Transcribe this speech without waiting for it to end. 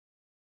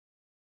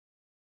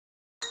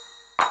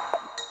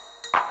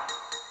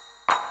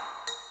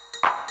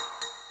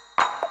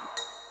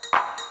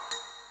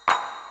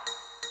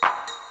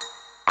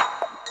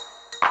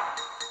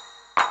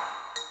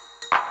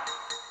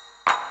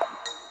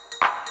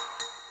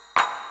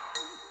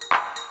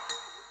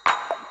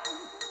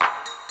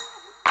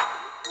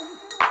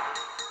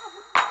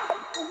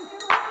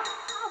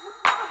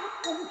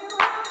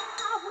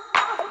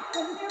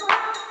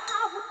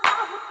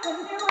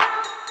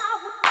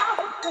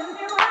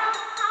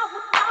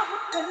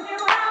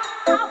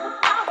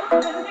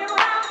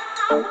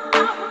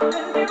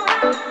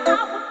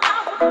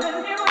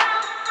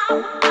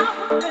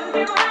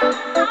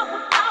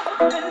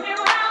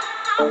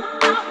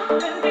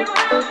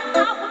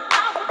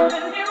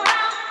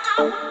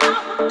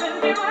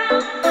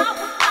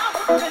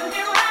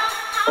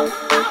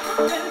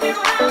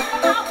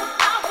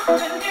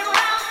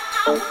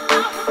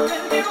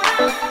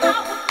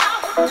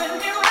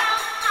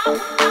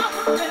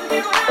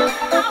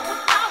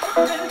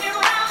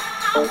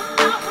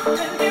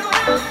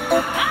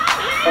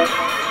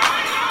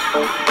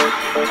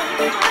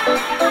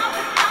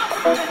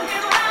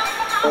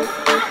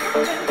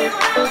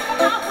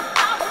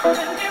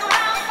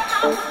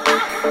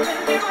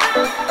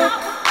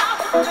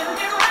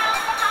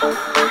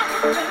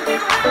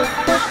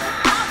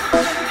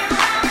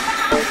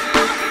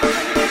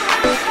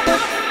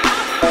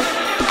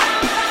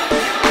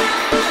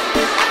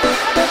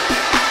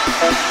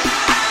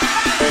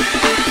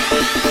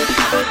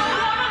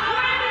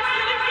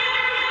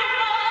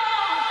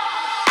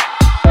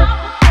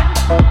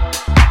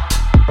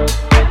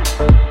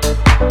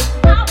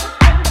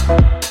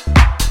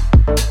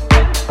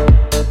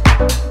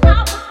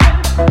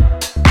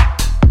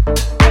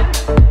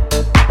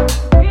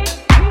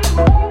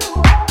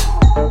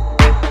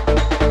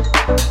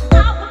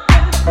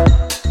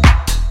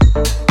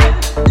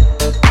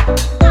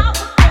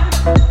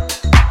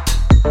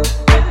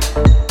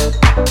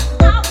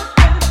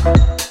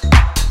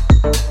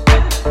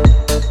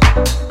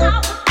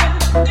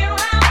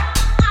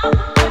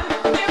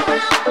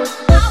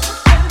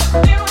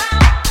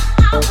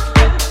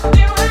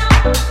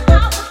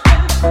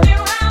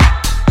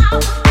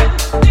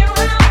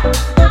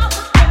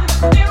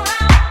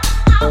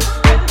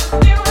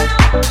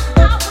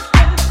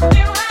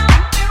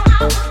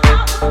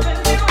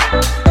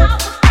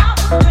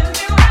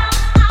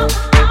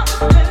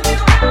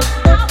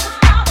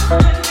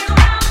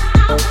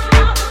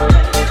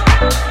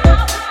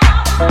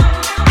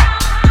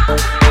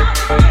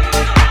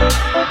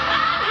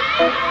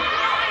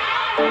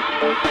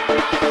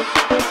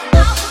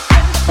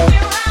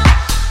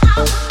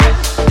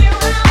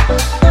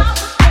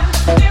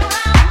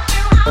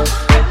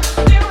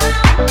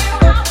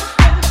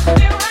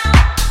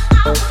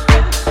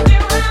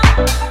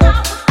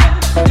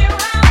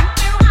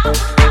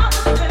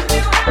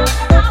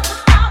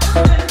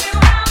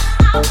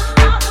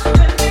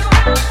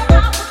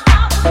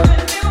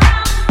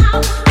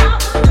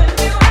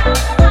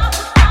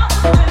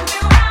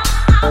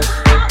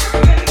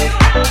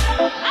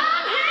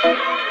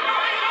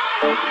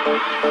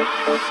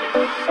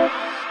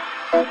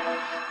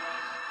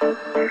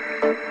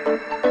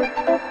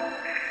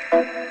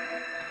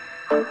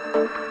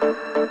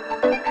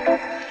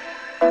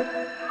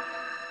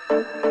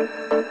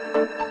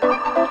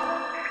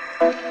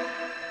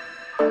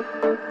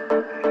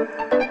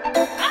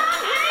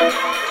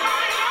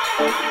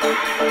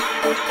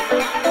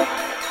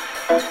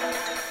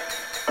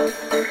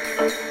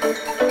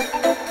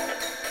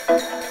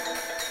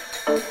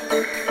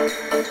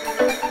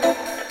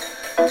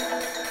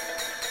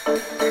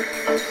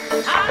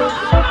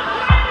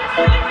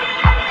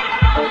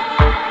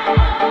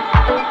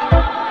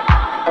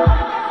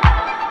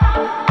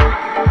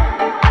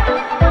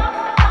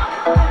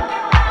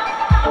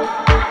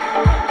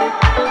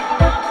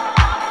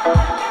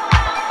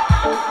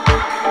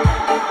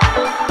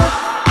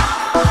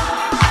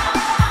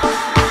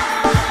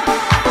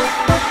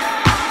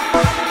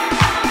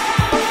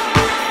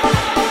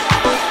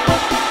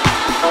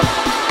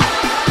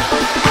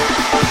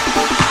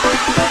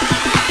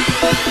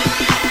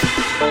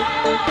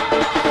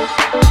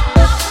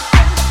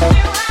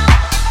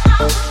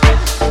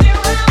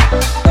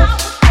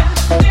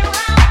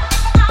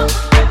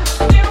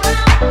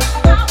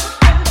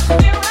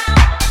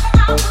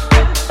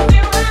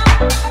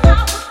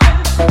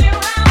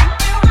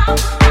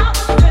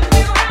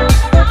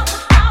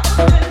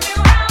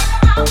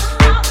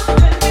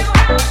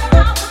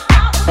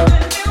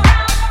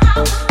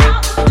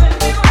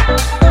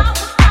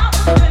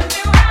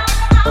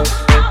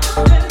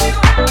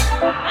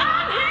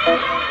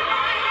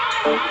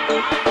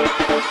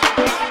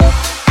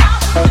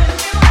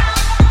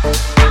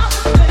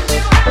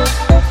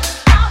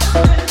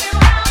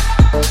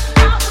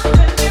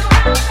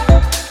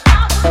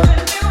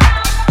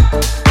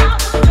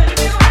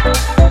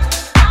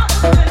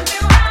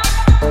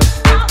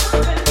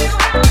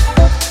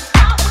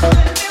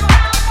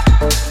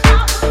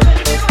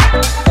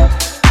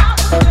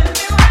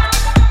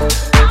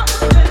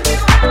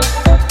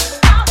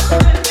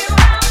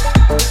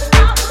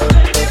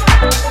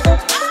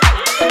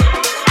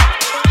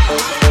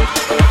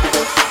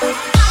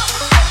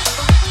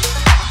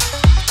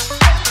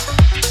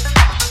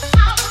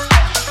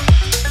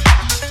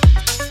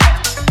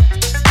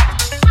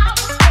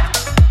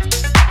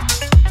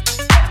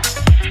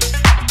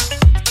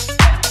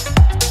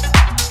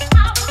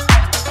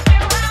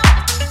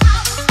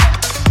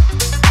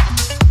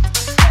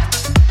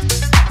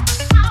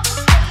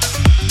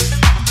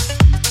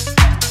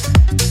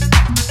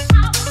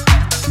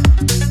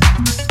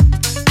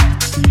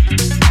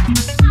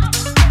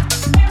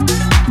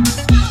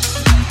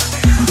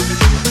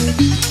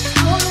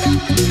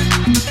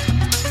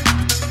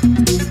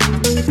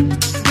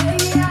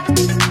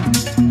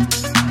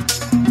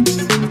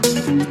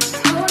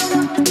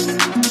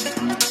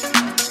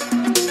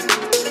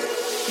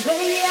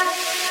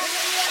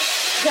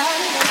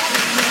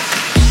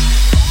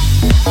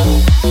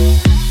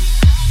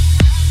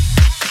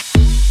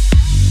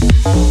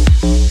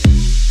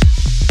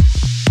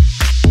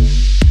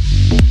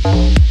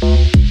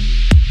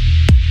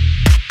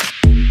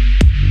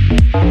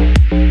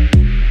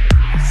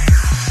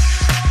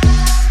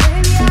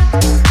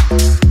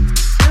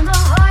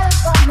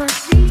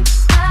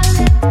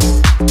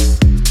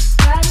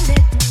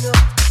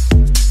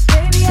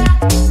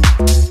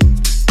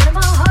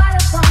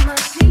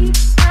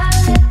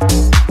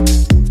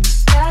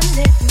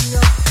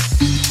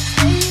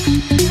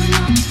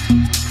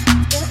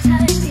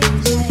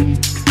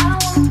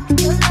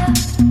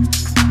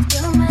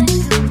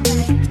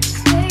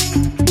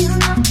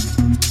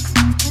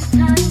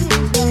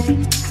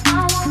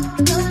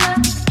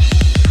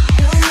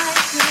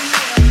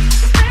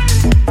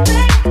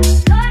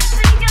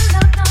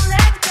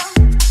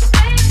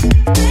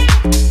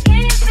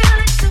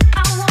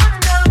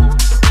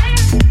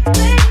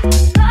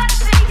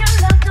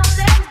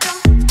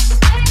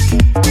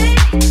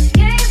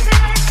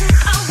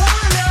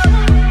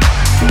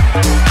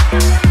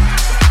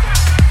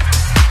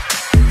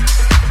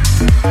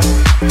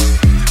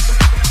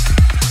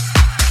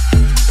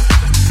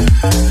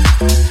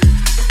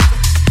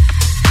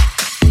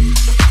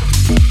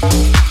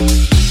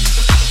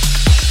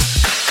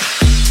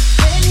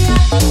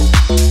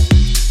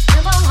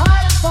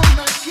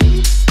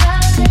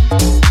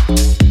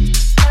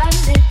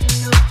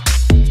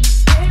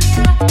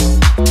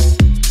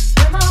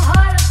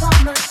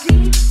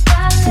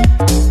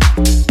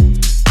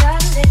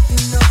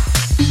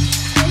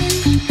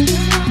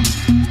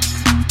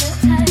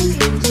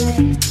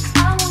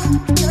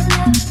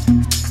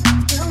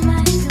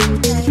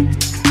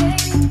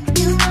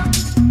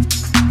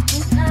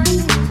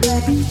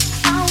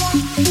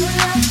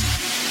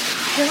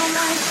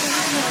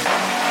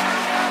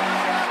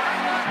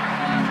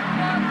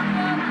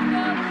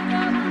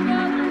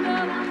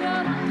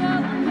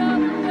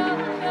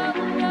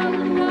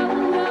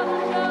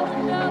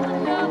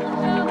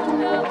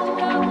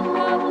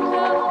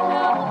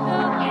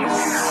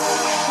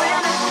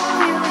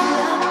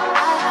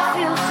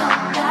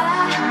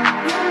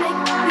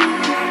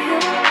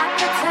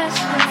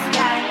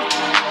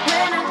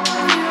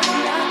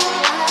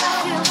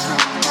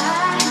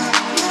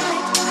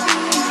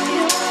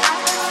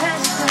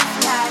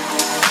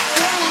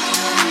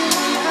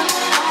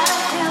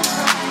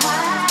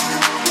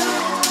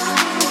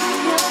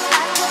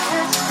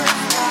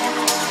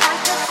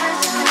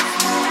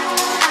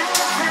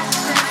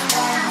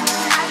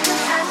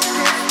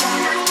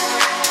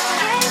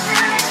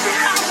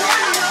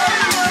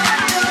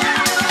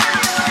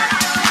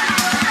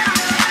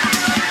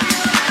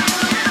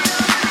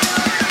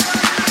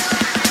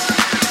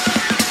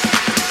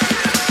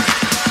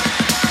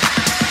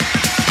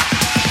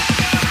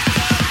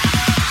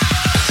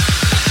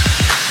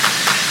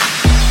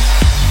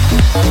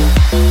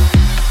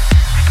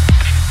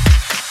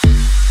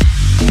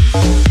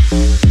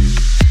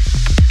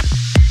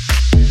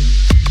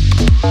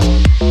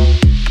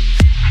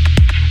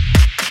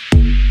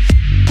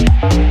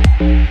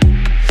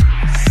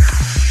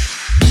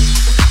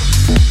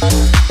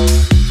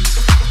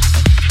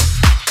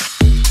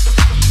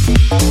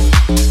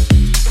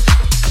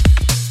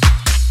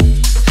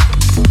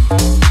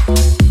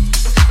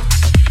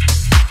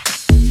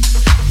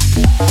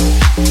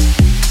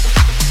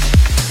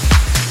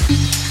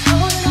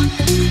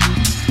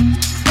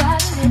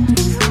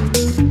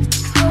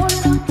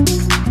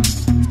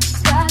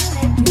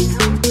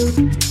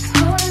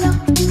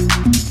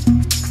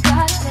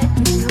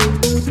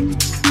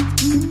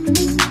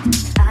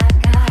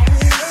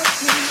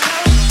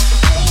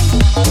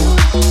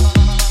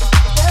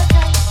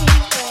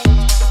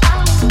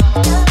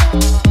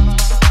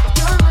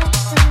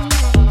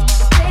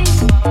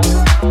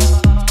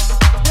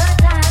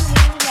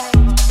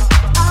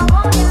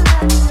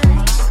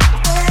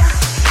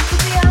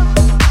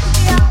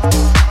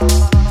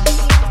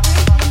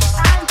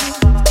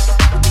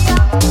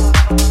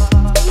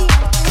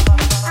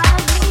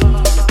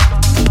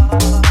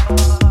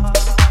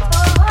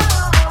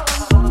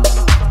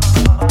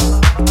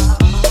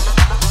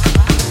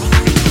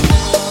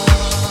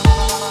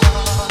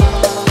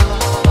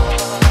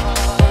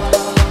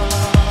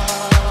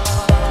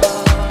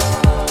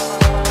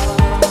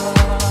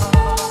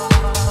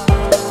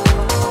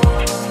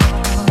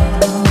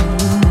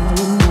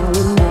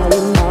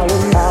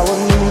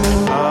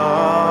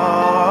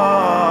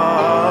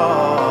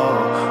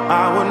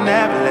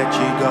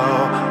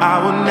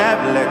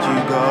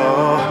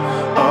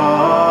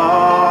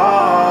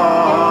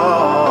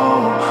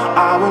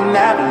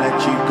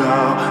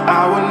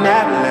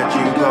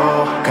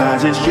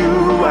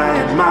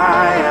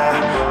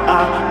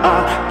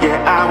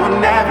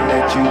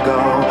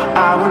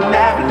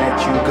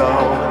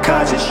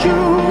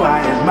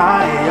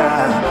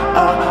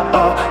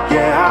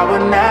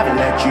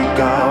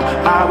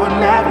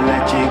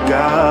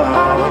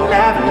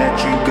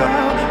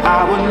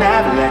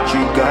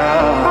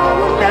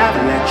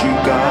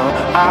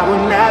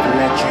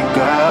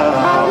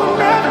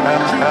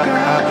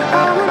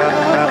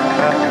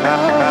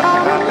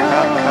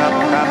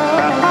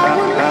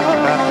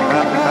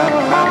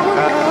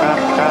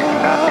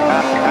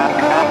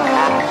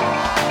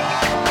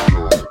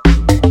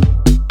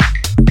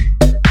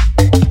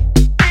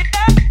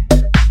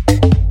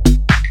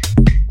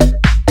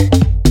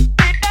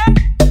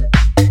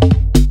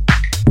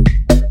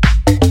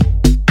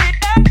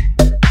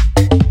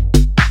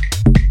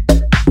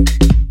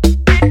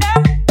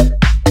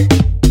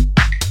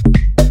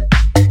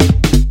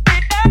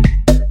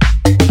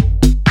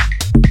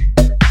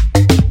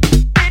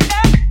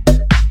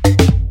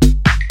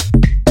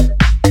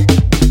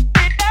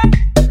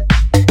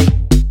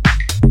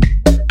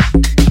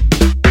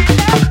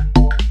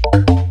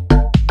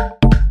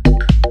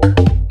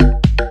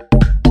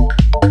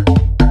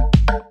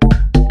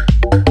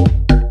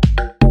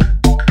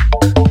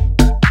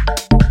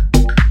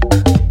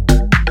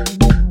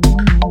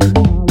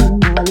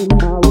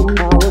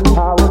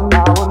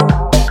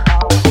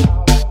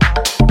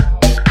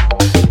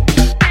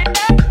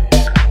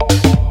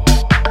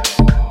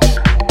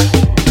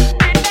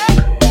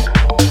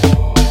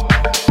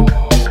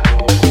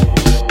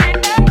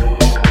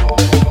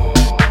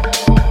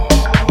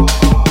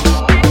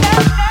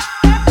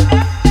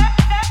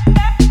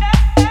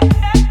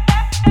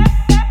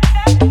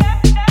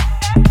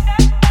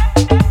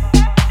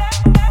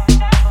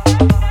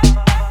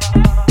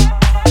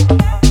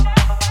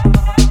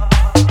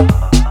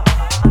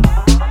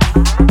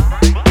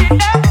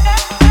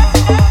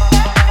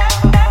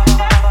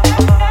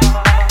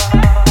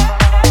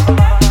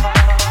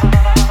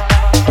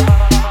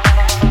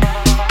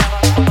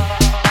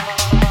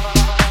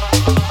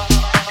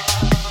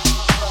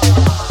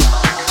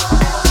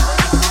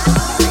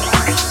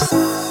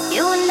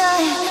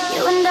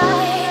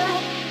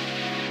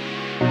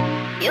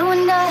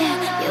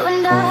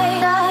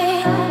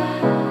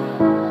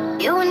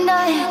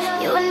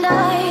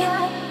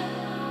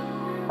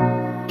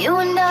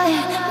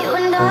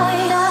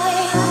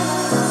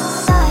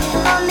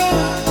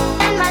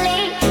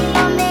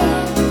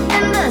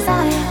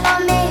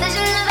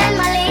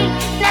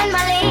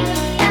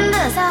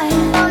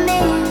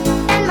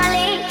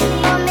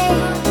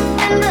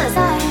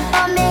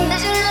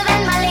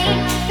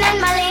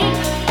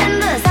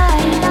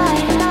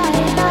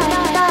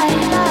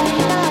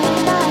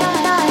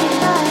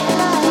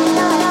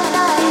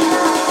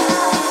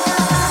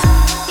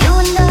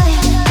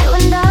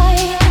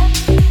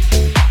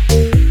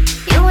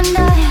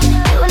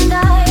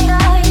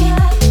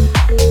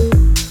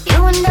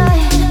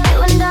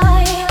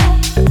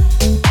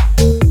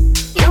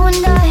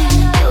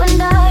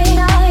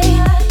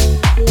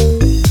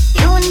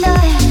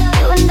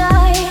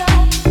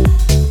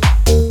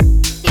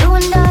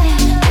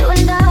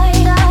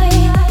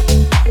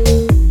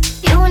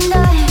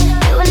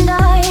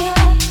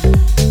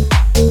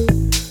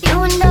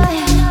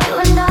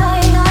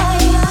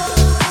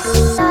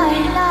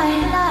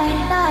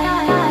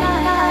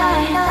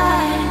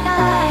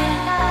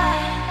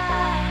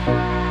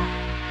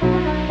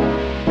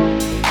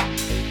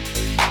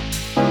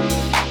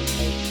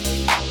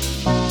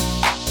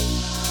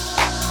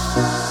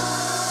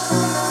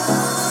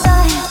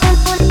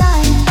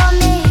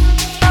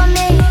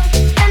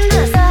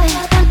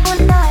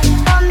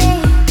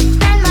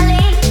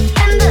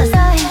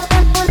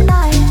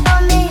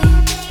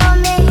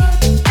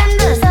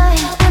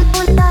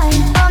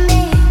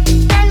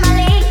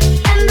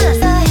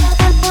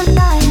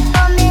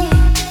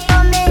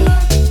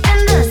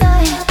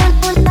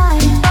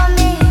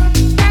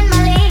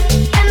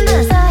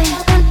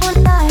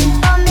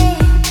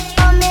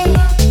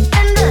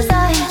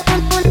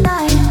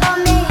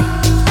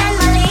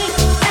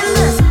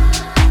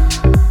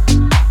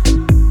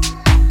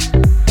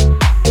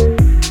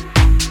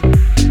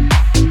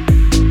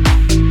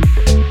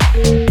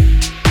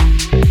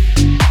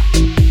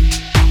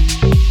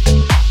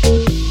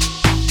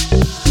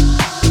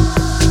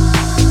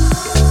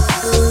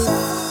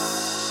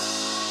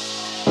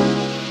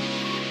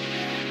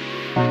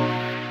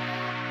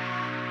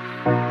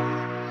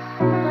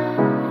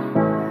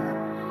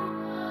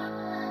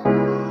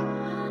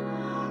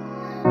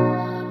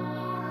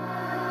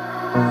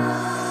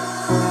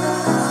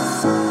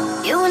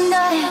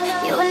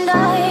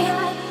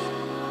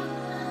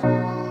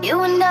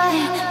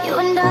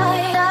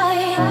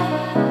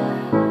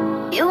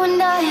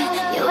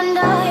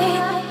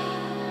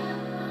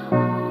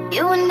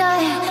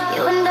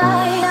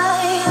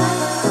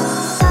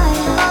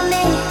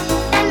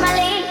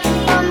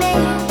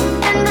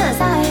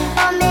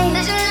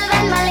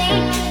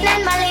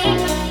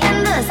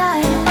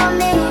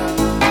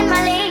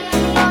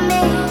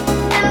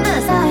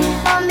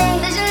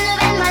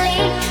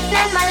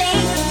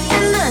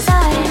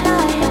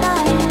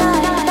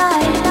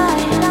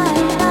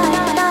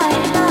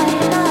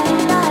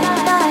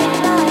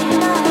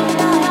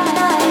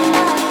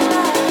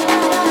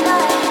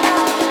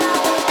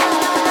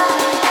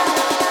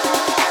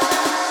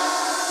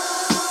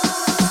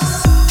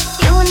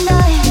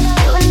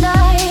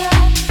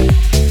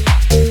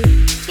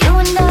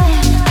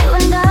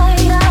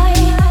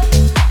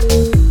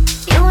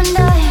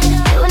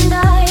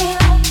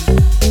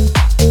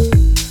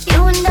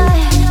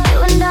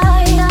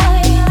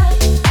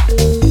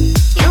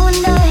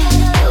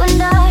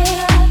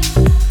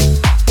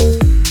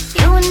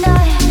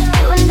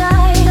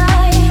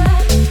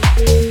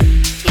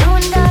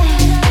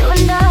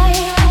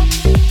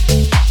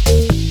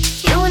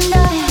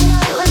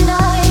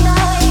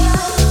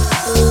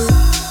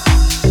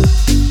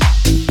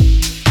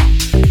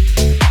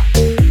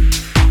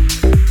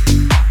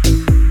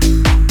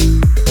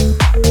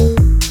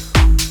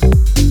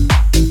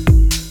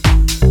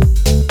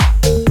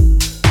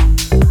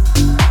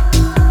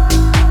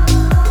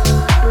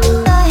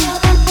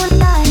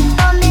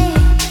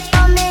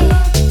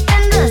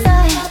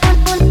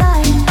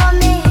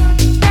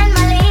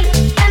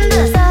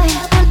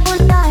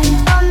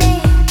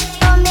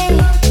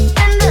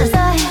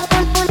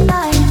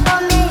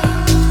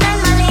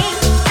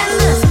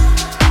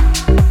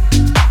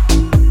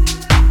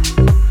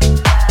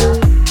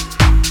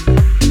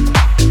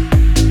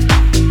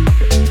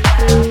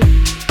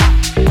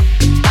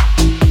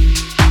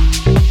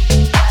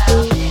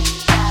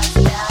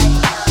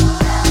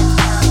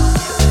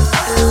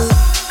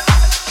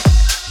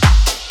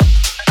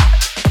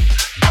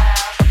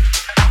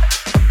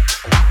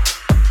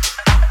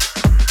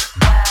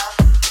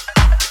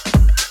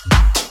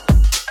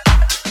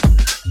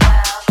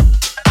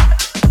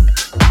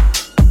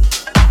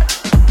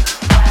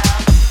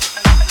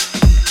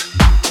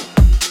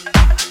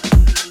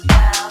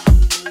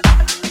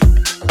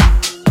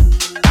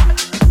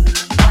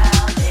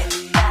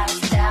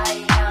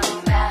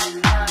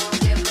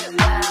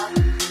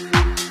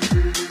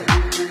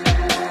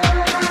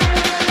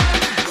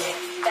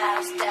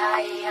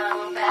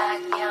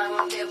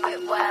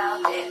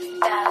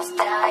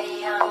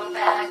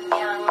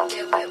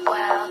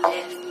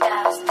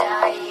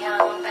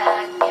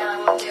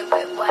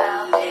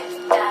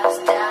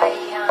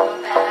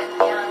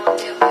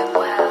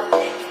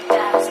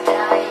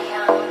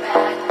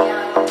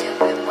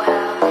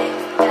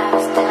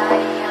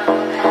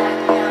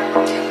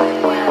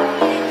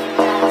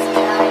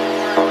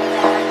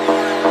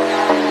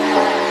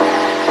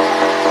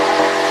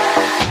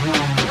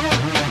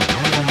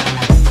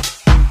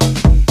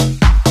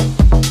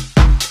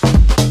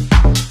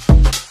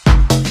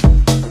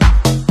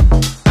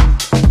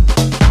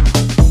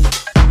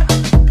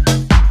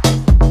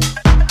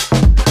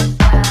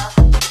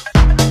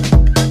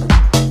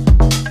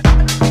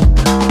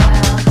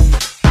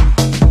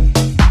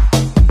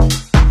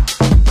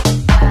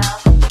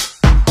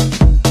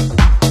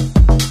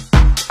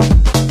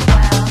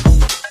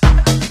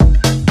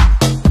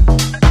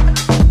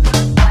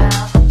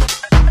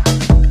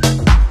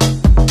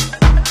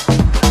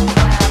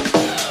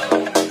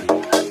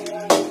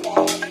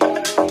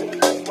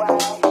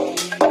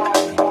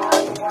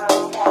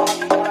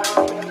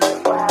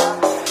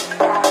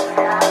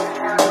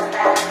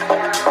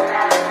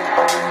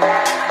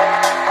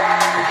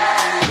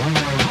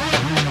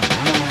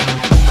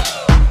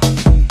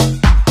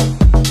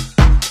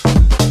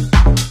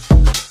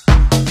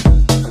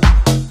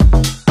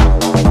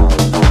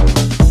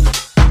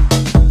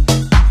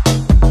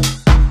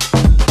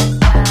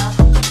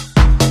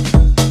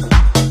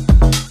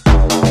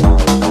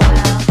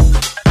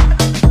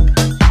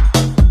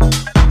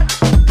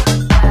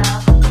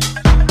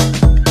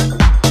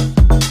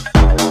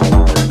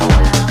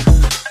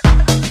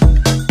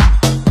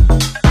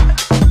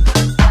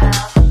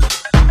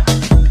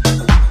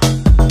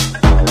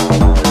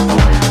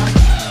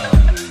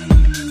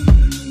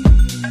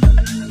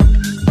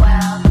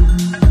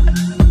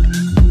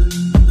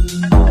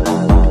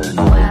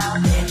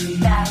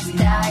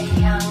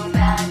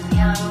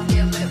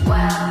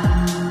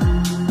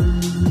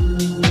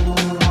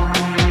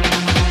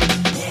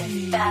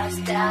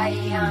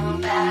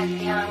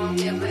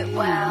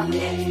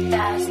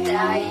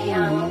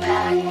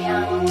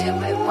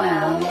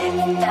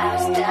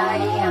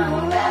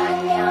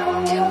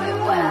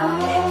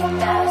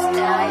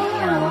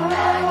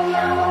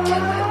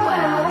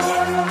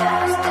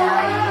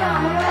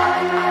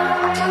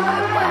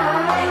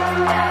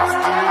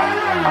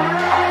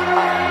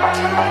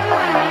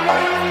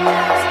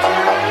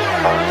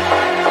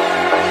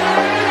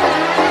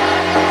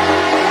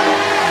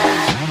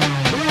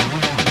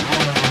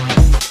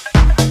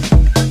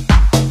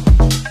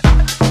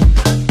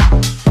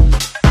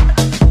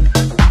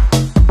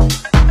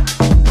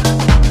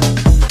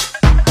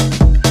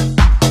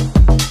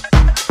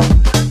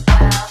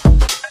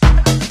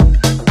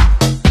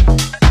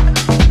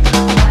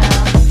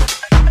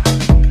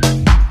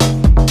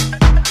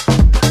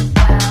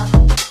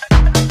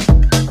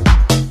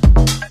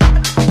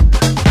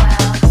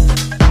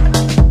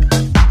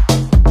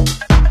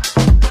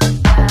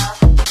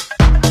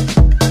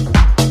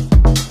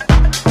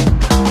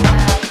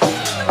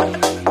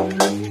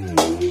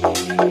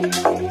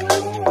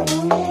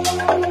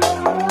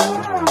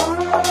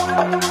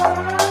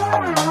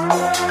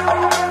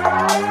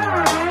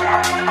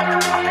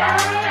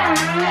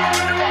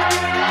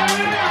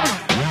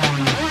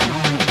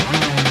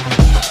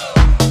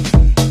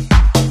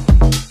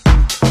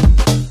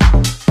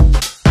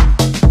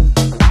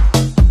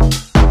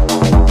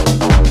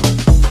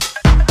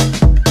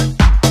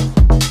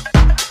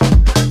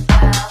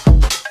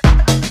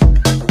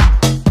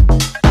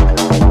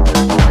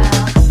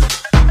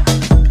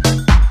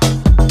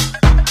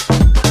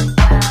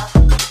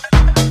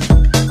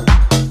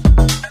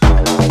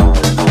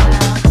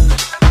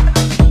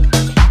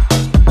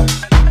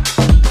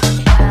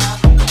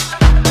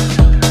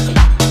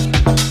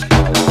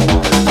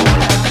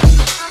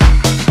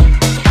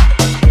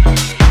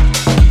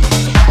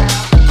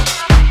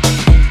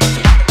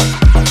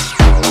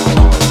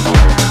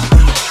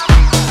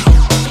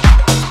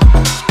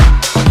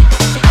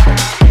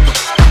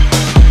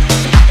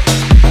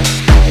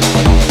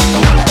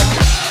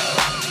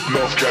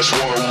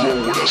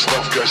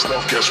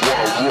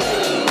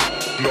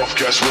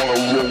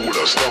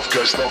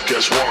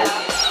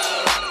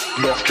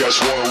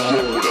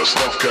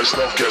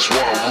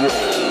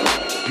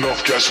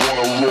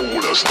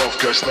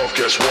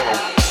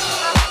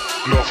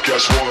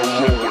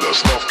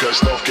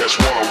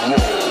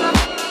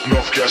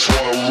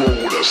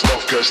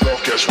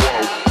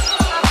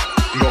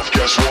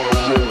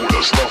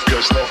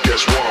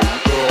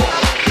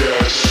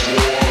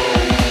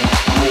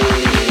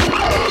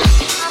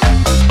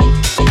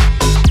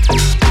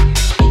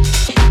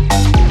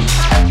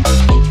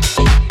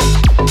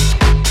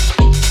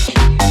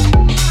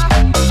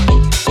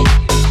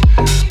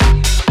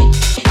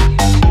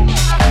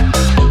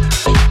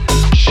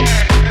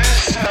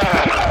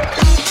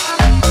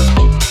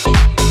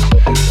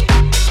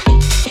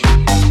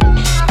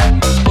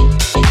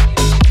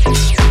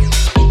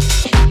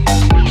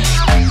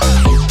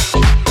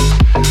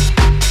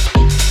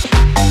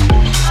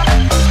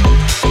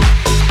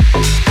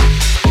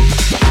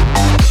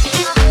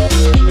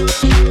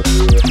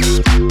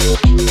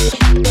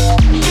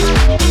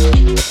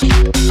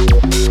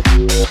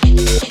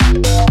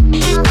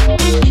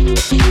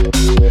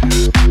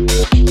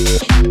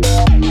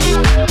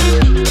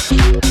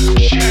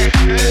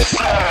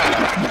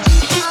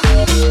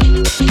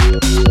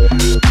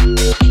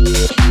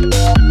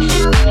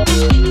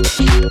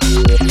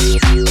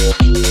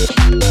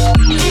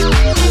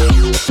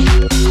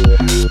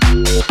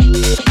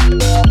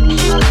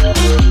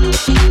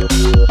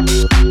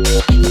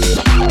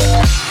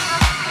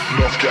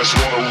cats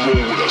wanna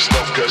roll with us.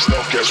 Enough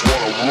cats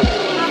wanna roll.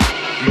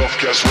 Enough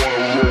cats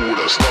wanna roll with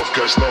us. Enough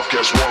cats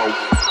wanna.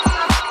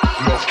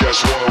 Enough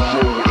cats wanna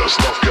roll with us.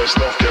 Enough cats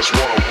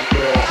wanna.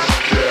 Enough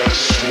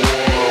cats wanna roll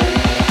with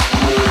us.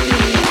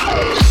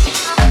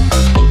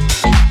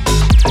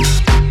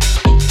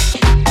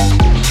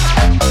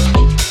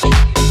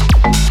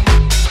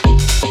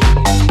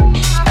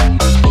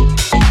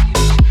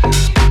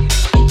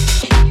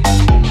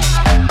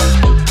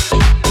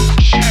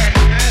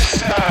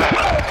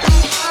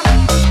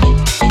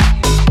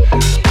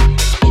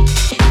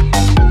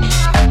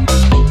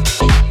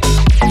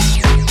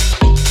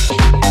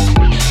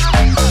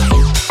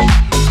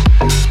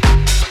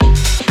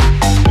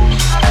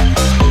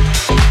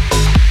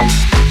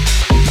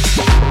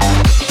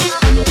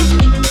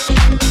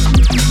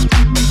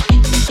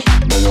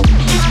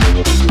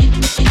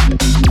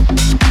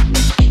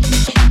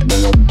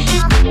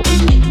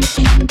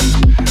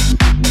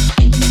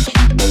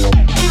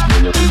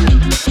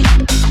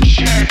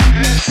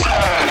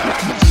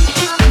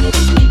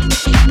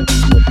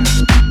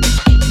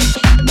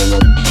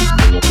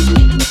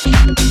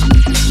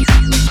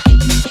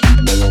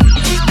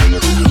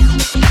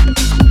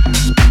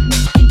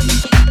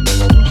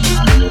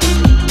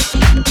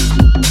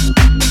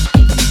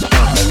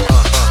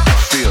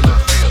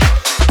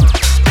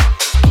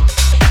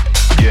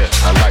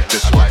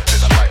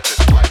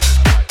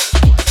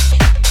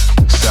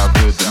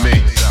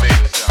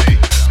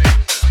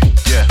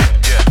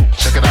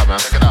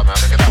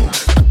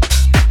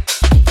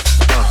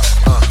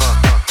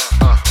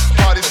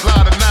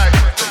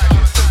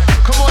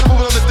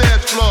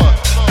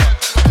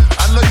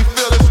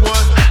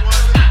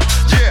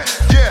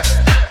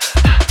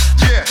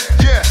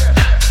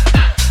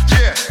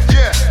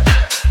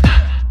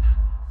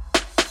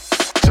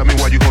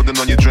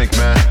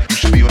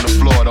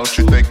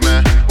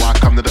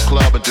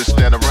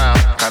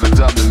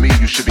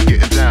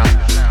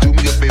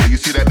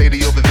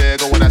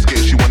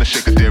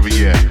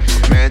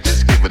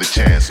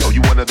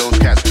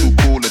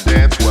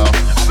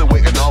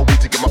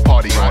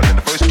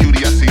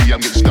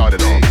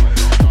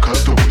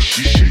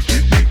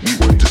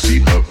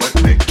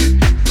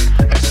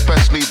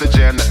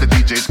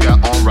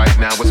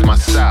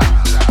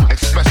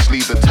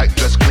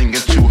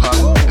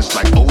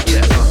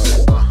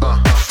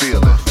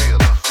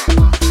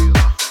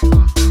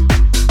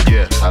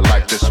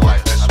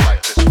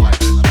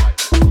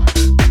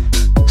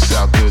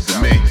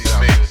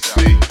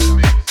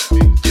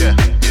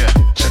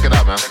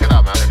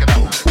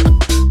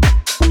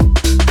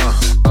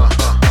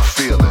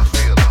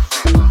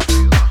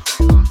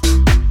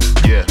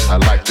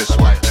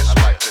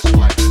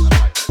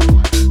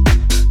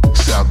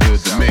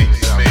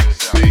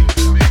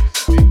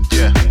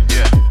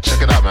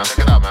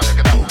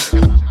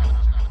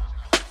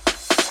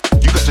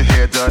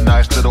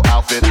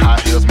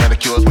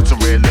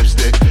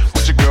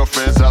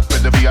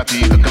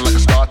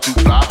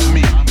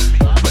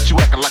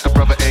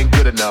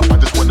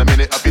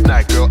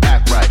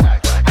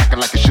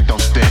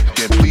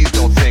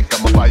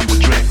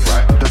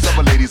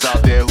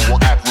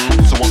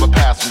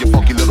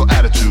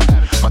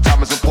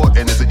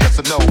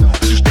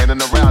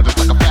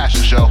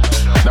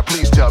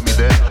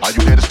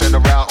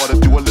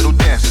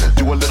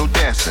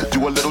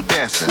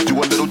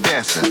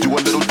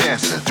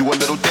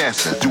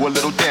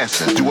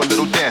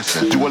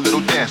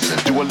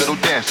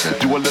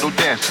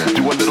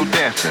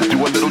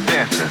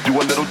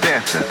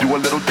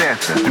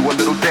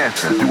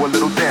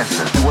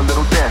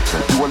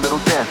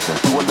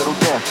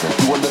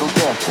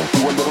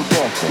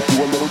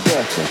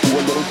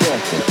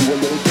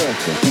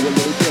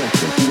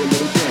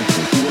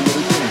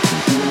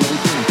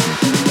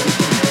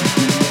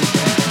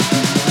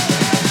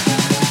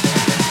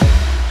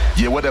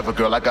 Whatever,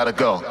 girl, I gotta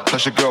go.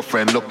 Plus your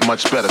girlfriend look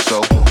much better,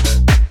 so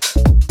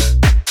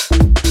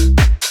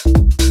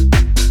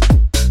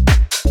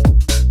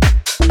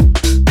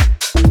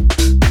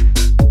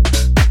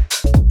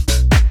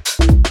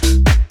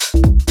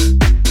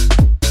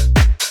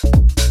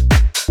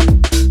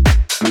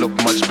look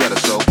much better,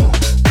 so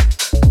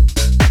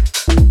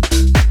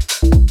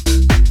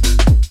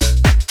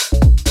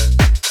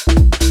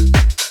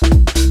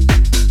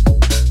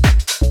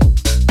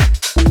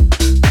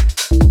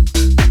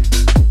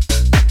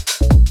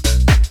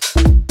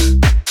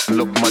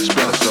look much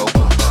better,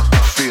 so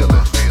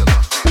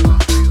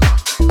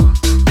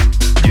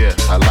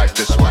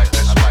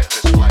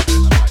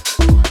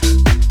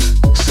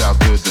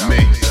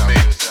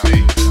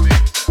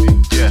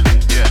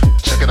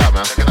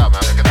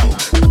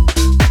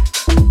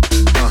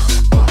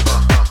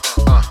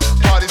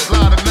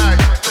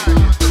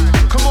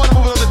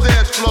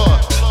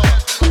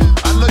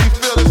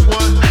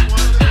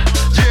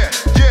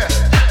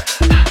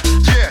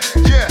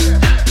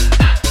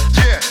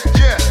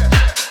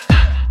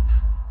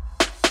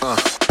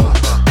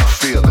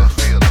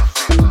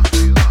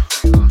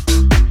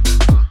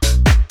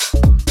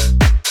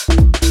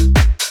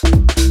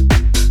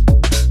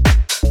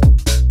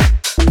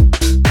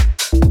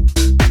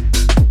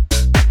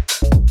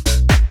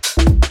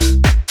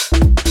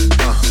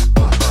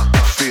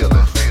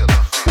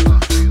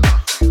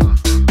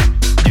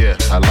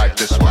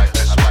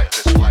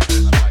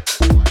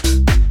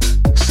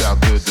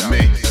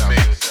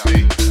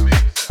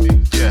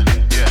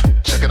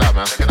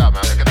man. Check it out,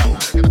 man. Check it out, man.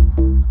 Check it out.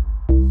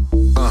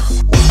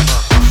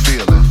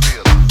 Feel it.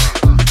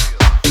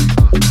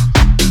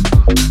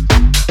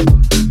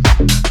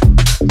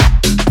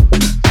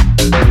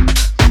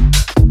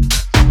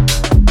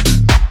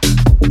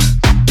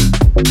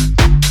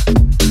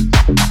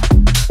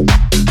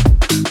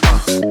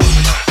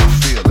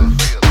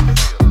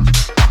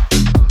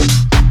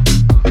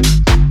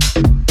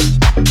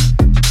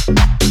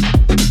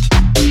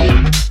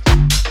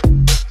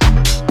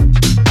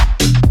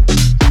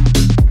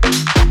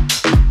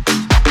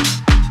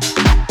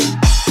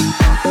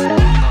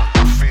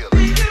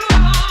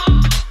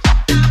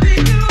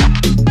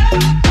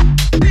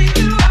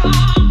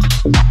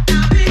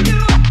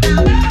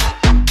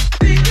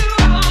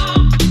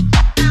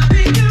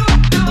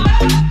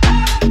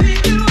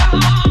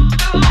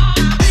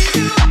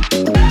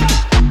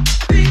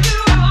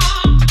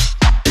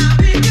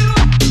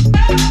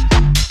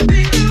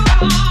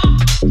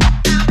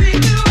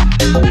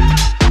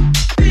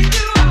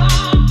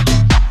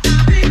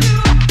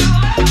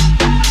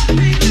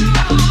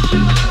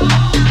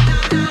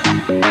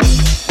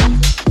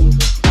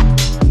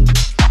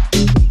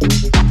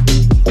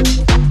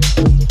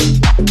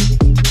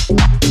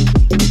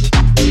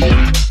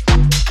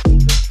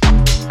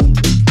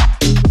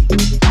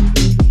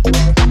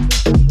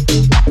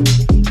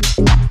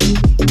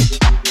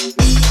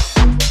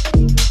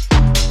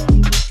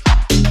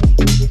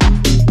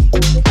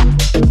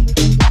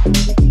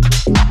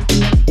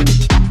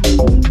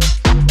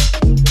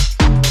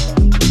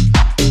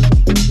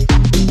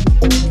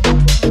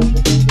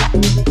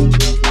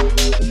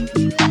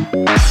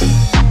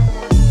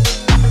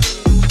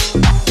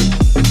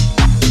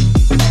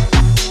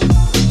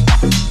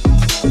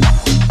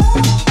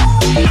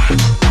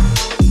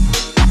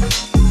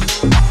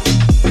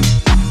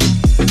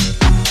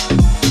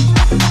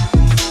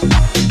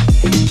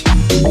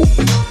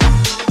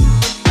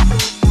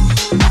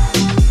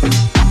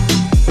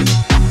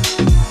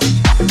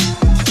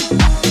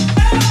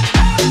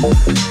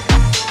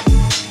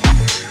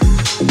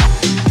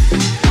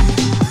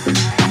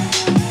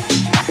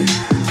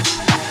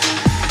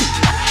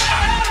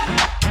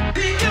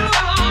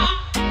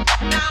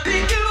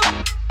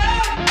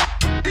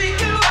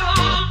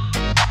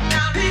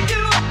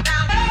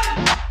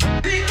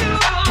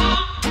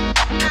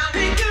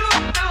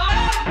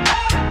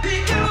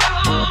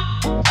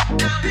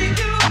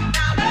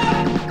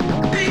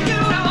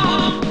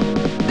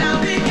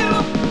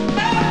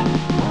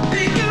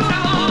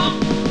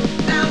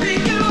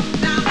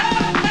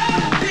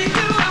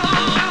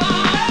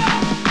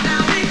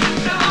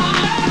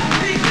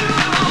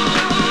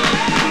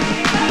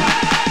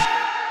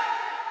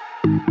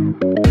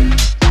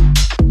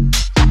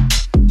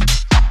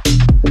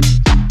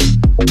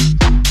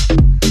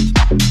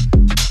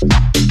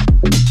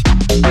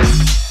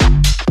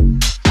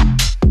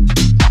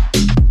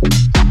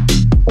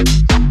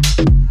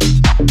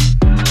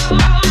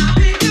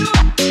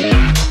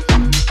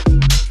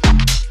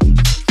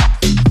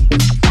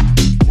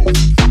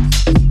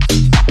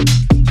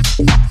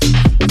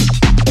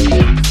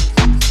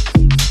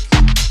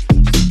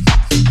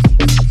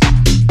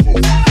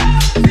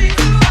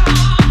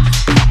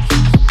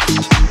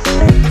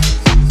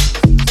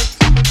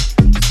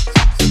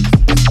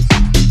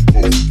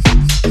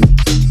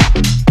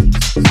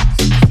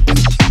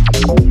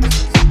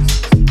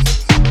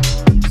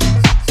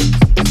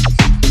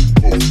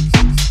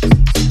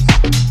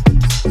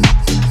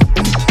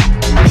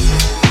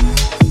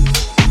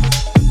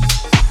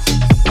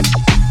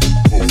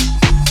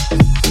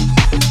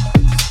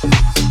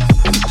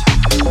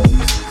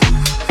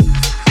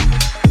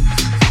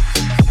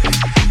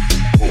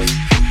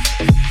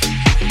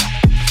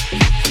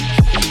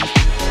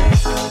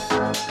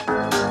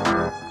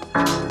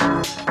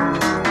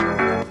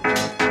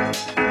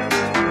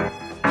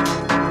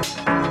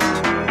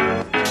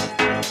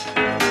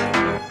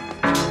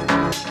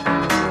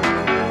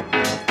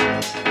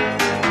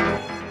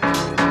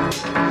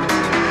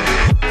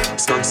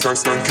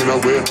 Skank in a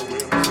way.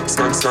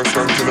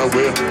 Skank in a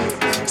way.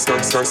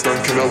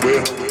 Skank in a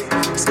way.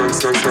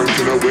 Skank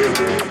in a way.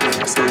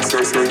 Skank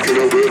in a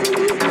way.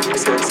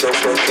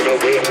 Skank in a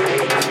way.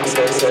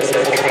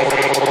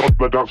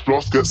 But that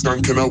floss get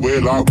skanking away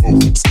like oh.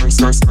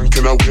 Skank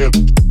in a way.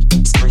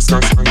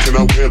 Skank in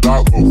a way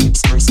like oh.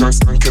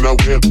 Skank in a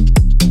way.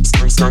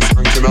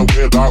 Skank in a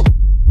way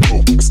like oh.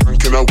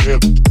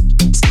 Skank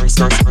in a way.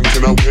 Skank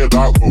in a way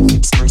like oh.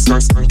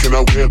 Skank in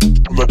a way.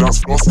 But that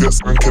floss get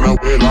skanking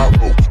away like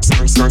oh.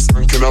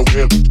 Skank in a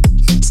way.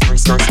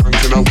 Skank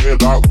in a way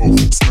like oh.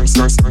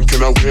 Skank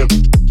in a way.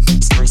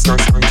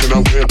 Skank in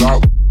a way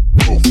like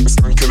oh.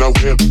 Skank in a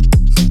way.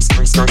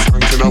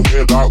 Skank in a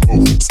way like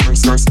oh.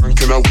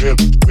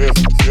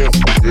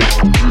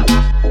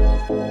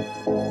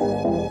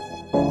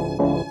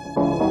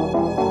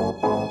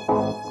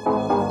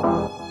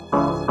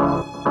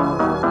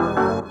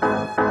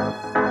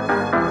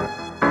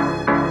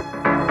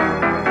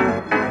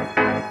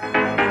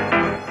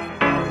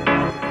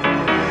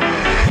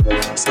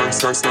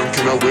 Skank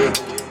in a way.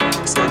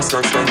 Skank in a way.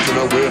 Skank in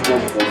a way.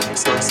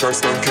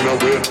 Skank in a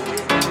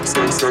way.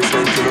 Skank, skank,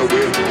 skank in a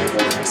way.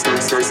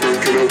 Skank, skank,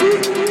 skank in a way.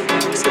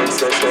 Skank,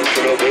 skank, skank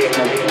in a way.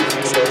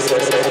 Skank,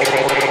 skank, skank.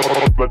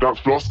 The dance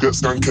floor get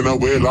skanking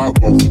away like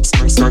whoa.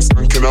 Skank, skank,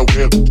 skank in a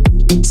way.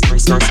 Skank,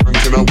 skank,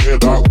 skank in a way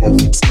like whoa.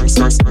 Skank,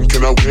 skank, skank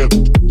in a way.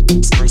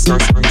 Skank,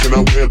 skank, skank in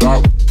a way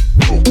like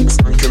whoa.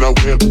 Skank in a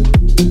way.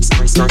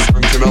 Skank, skank,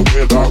 skank in a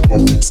way like whoa.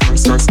 Skank,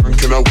 skank,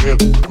 skank in a way.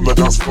 The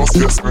dance floor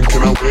get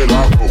skanking away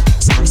like whoa.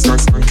 Skank,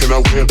 skank, skank in a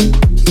way.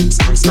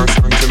 Skank, skank,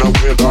 skank in a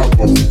way like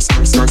whoa.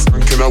 Skank, skank,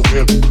 skank in a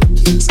way.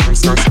 Skank,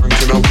 skank, skank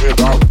in a way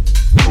like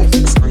whoa.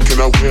 Skank in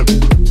a way.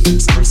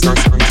 Skank, skank,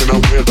 skank in a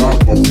way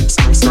like whoa.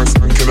 Skank, skank,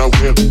 skank in a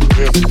way.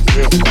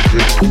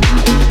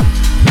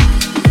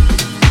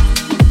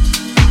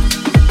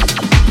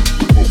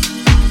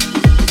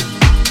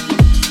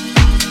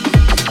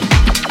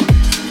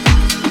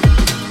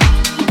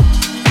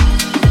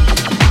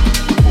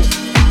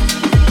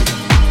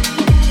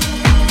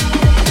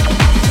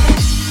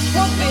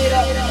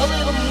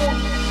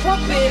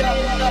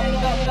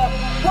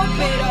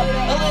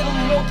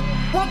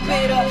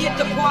 Get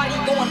the party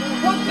going,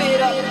 pump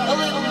it up a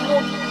little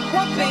more,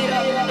 pump it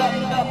up,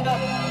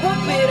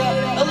 pump it up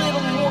a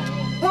little more,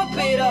 pump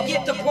it up,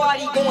 get the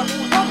party going,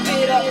 pump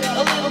it up a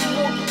little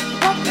more,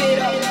 pump it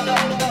up,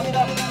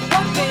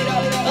 pump it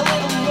up a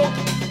little more,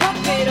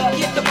 pump it up,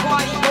 get the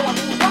party going,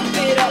 pump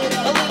it up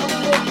a little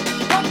more,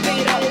 pump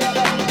it up,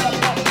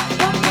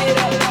 pump it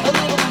up a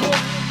little more,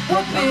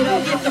 pump it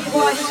up, get the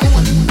party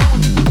going.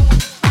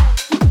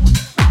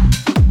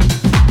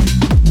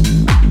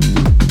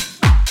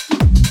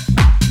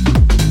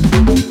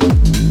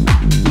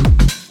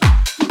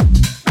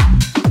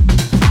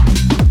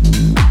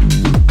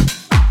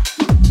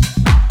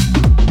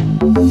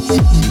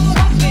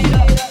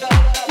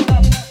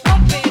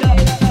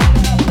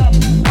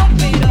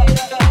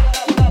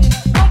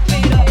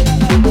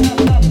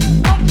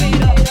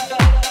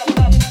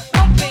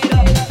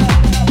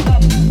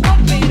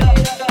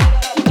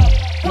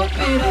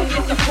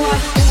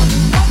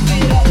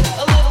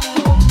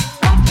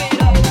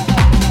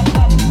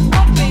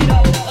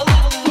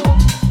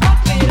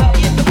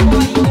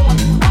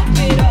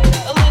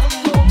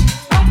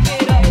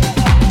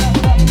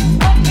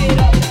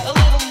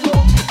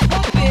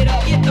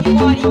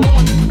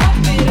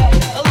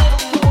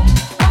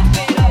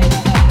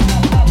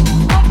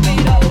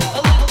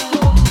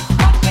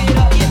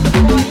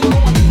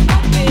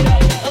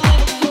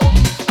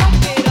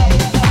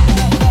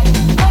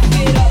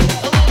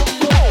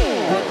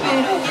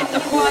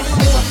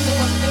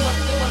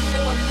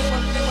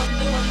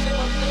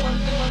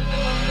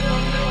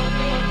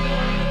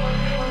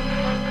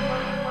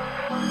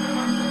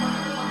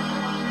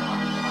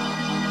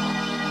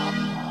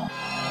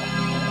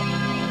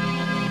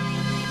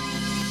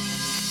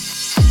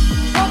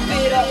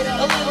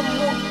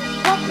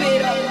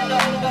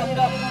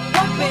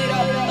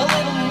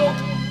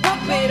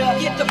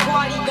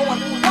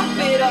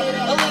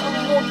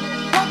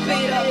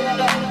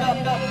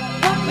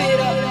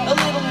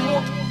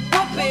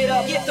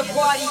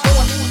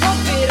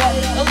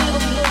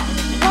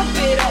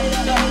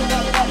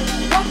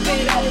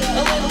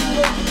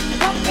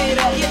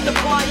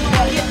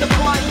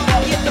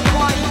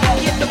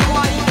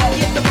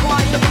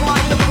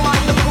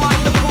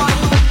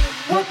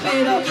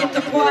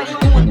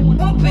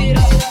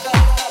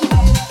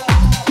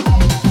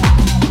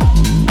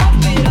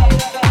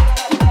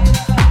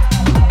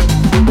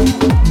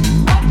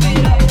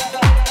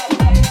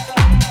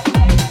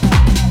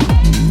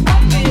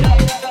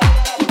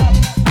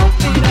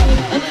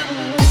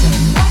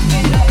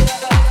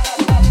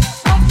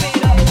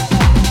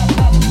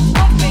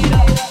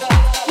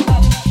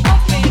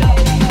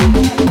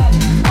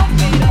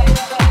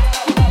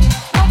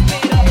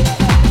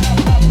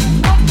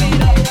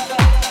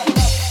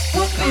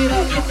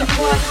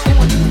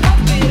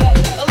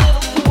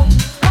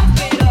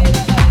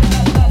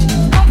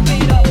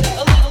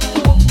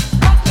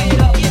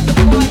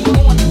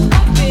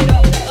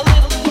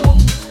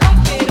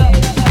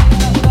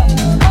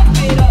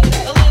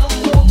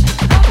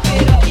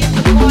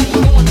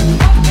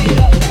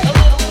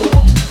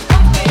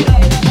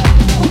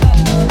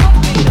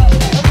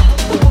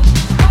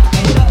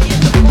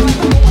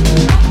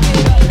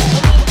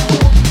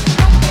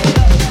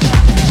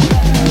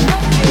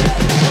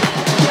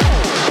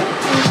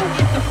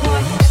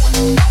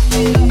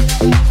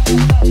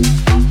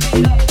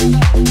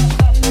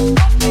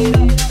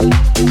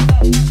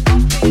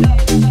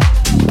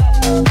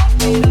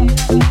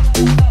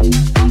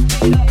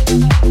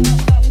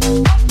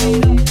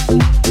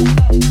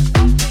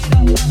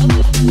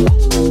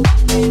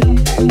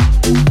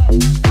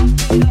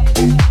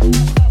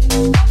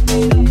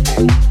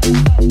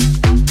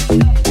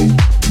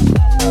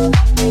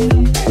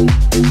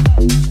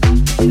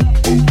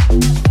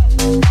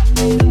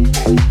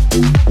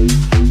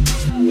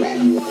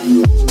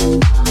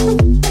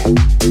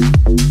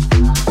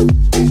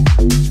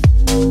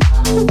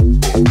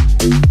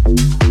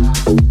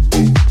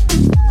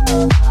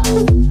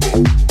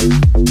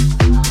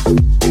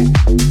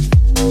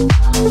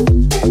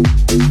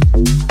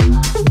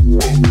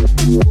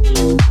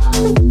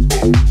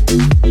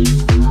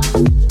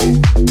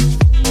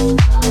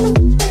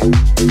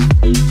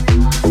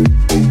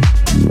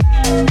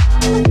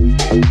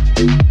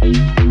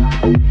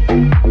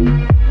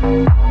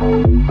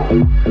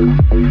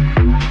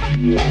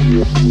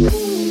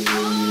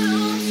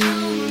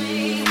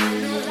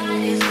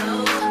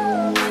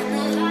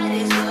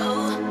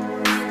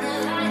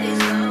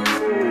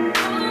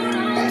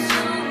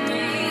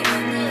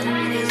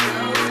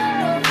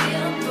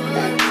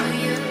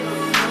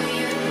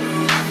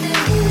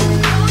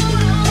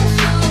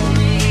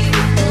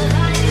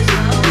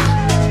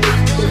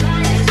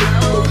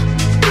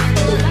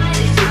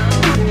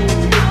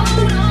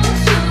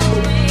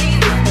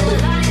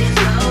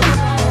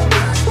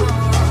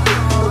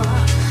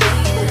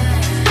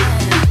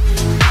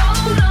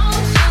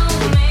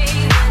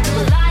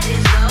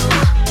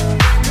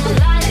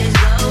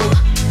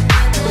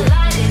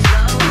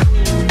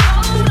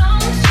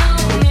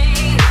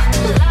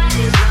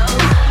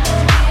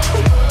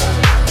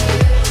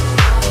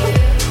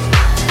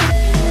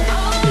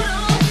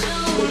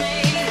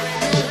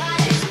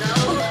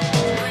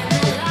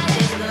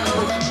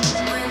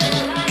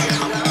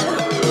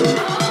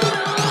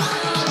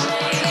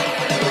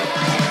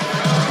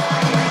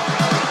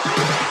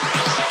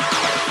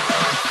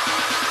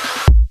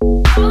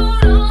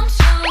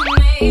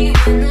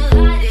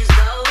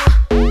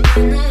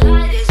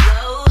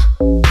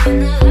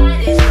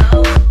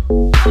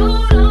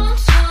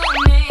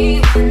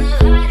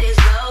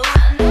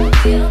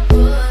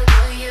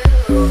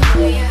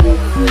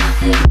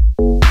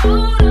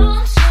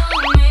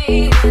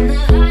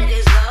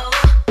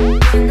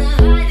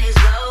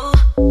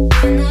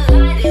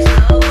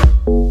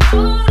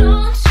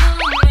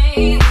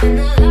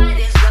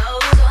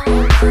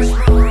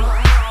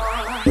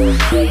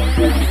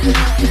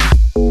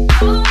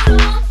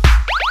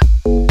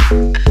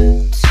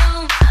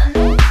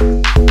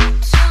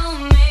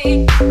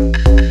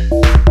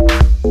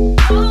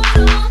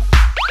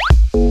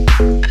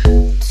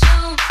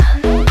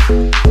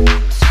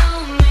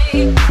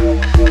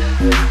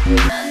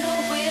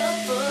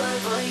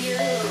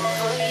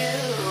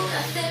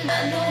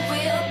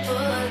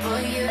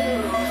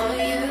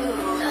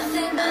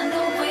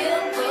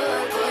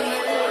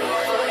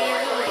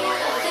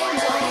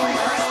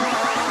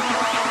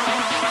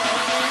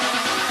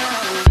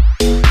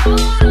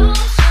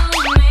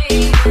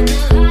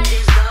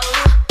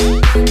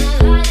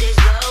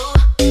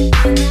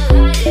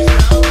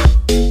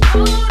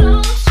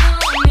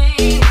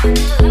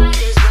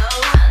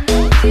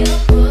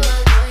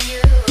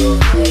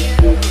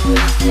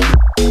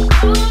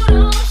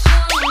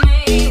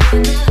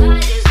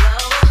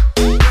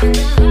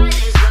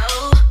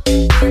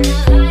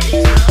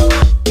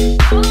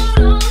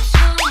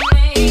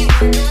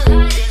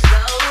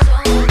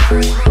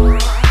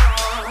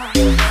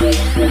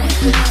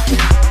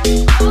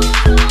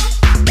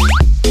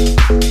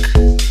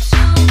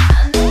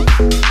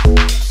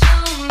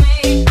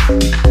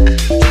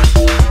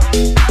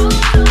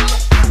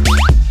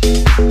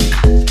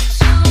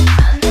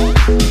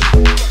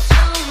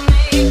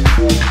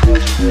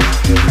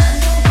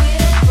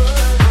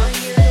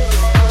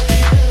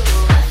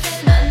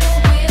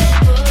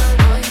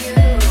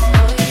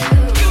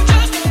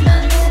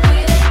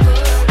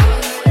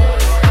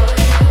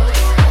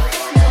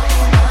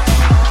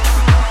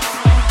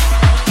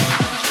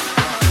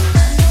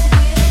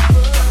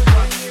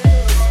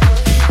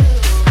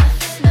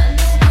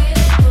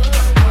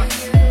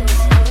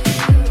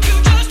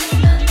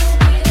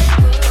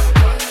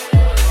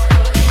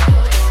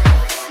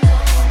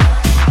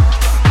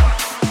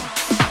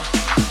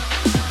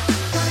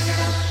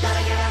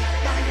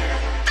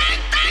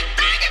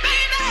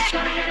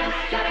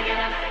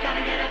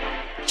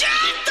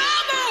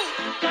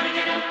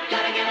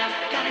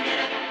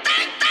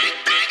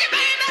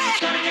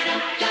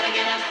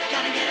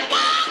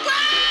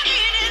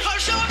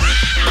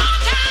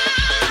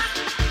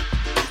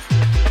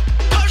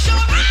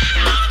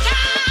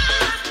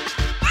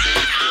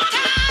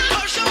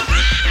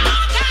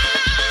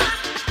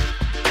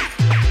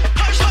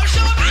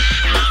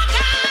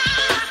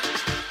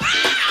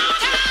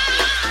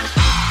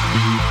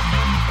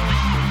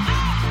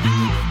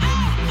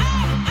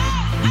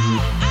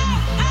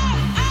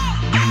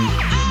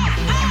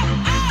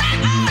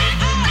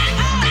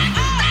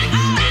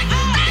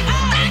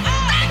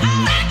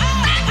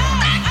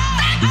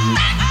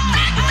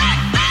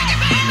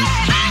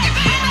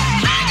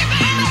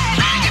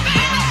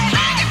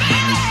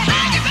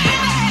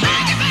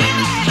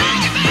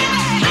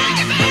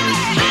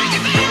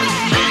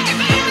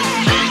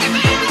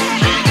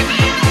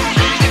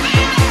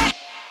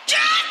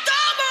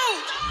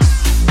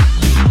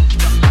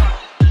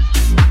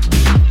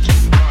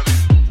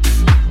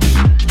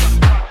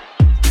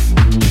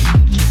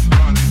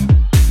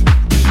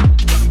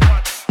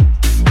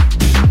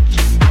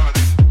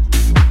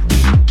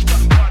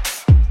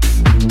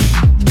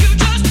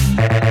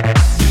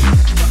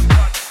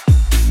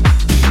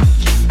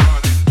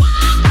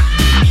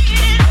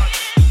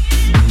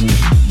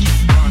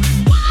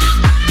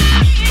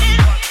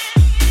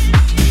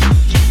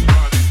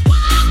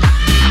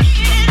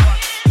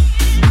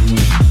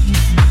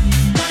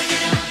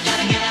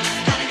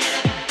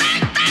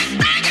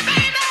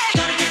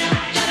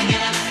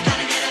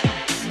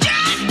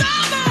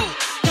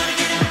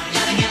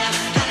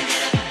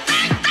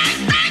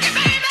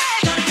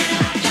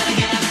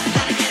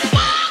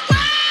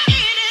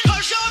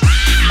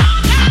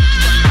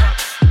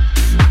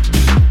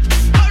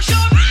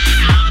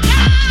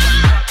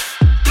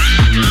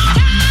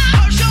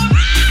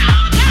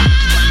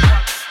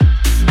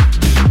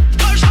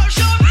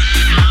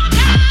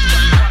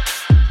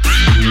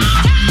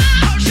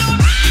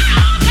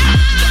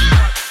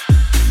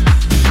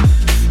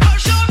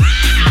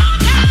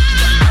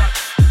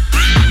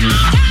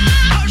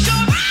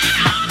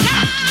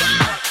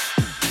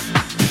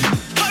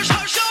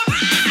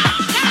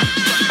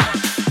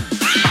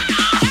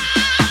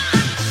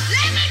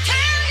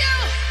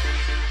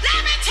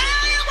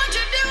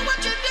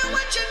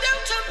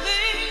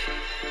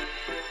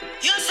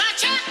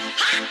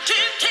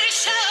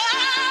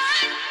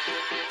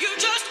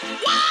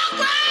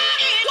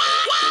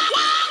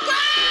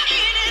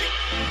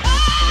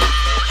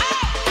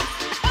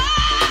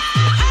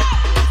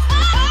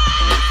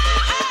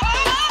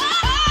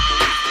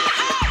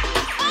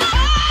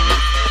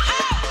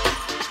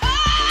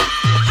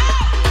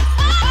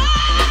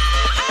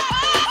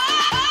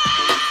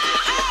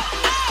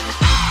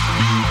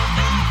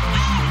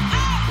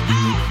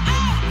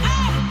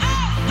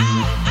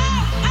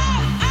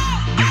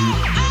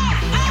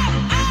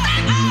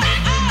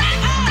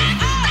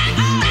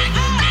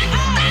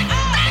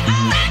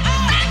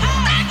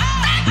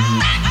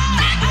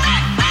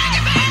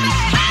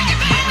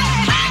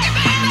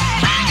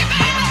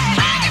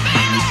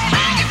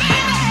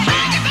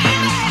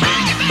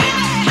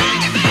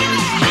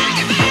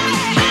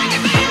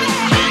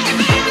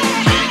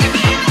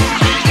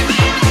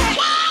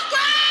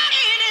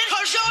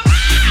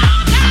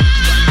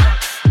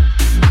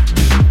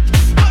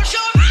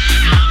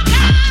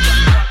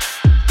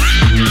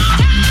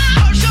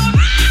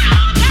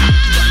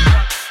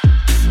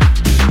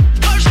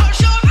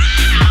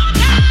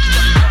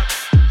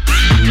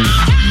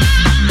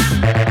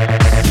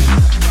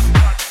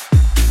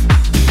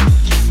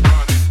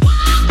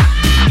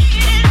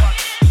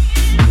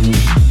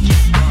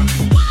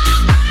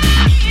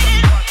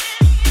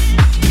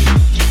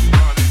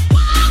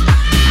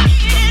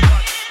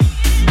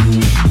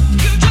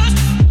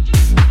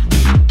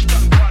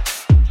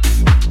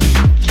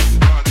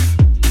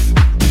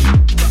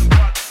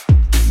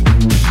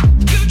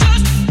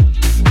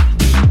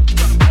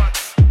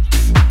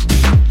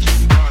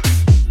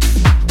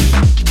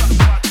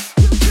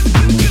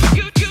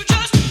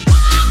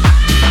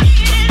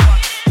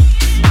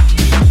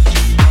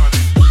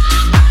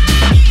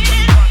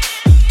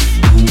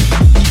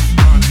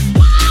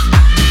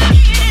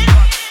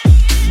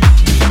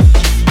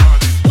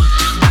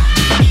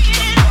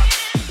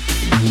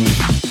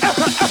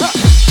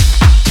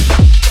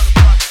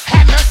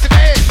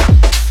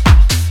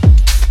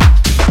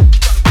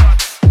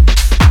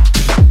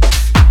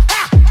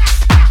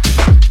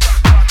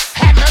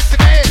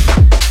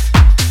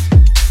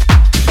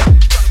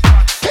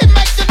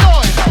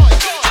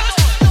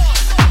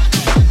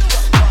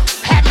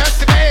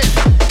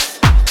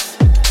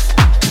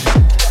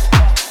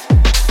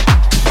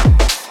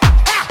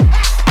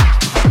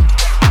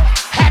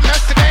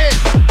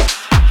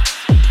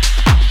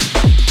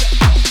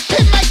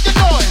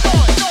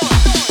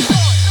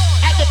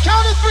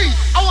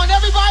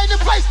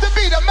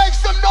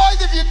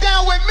 if you're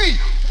down with me.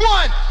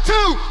 1, 2,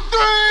 3.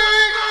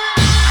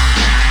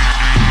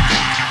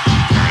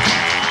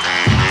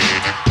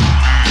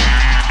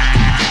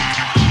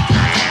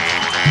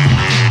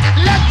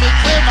 Let me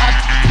clear my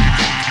throat.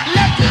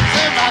 Let me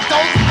clear my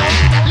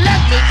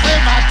let me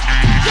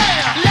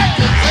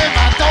clear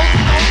my throat.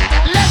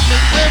 Let me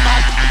clear my let me clear my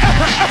throat.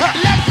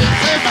 Let me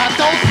clear my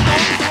throat.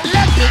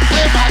 Let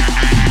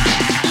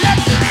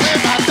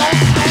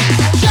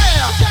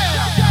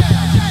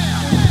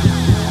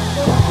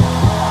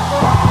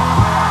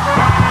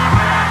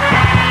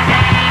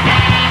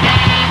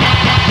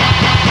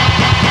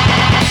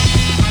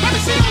me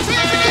see who's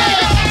here today.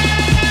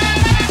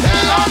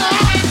 Hell on up.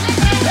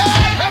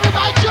 Yeah,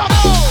 everybody jump.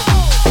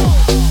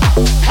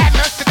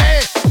 Happiness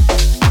today.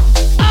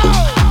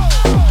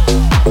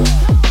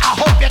 I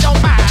hope you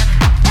don't mind.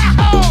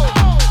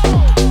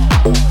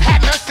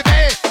 Happiness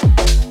today.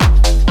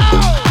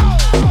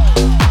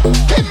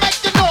 Can make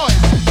the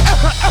noise.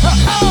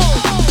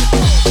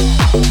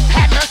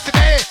 Happiness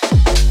today.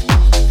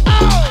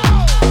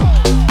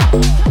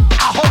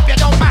 I hope you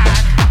don't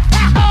mind.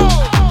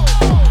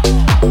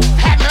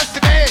 Happiness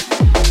today.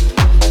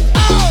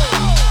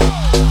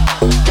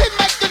 Can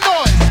make the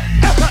noise.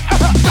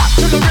 Rock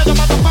to the rhythm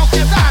of the funky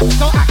rhyme,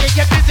 so I can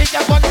get busy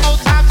just one more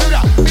time to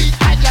the beat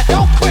and you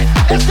don't quit.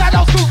 It's that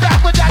old school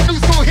rap with that new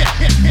school hit.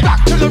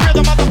 Rock to the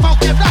rhythm of the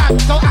funky rhyme,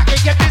 so I can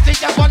get busy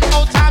just one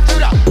more time to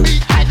the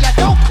beat and you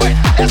don't quit.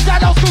 It's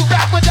that old school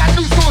rap with that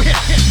new school hit.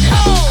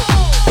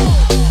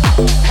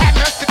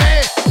 Happiness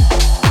today.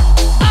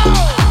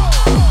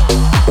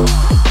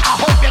 I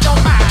hope you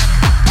don't mind.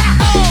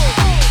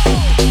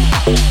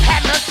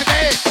 Happiness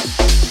today.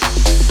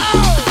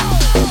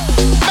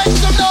 Make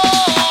some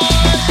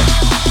noise.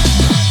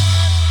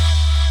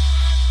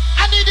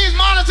 I need these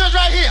monitors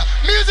right here.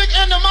 Music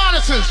in the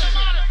monitors.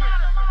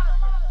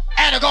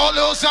 And it go a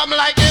little something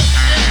like this.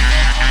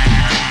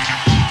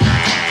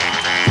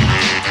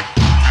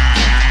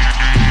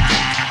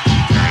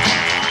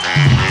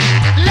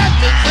 Let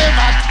me clear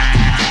my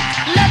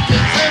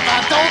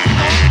throat.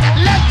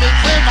 Let me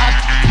clear my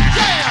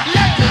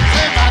let me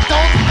clear my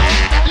throat.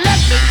 Let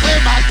me clear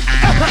my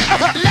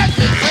let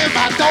me clear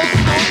my throat.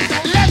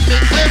 Let me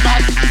clear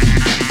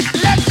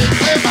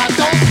my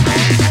throat.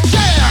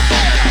 Yeah.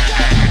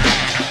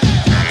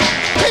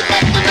 Keep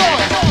making the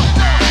noise.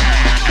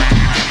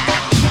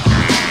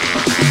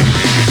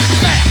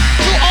 Now,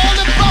 to all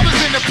the brothers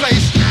in the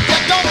place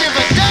that don't give a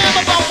damn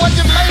about what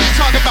them ladies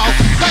talk about,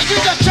 like you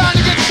just trying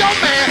to get your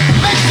man,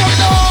 make some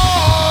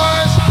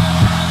noise.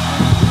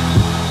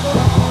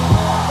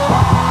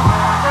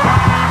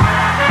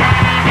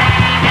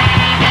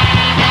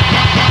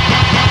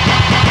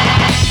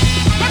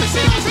 Let me see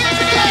who's here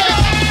today.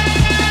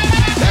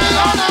 Hell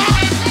on up.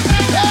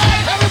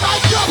 Yeah,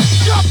 everybody jump,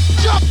 jump,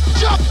 jump,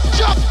 jump,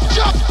 jump,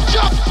 jump,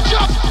 jump, jump,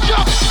 jump,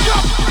 jump,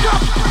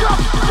 jump,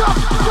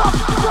 jump, jump,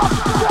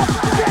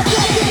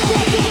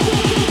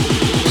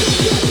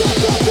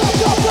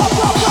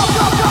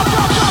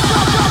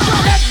 jump,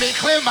 let me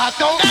clear my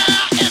throat.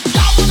 If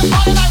y'all wanna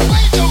party like we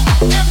do,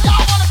 if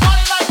y'all wanna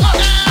party like us,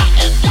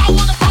 if y'all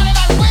wanna party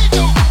like we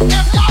do,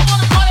 if y'all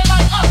wanna party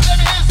like us, let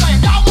me hear you say,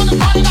 y'all wanna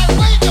party like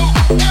we do,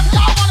 if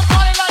y'all wanna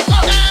party like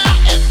us,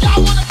 if y'all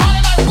wanna party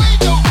like we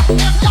do,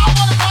 if y'all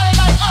wanna party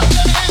like us,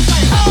 let me hear you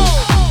say,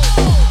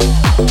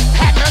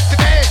 happiness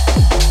today.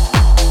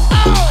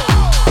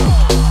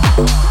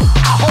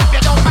 I hope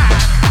you don't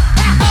mind.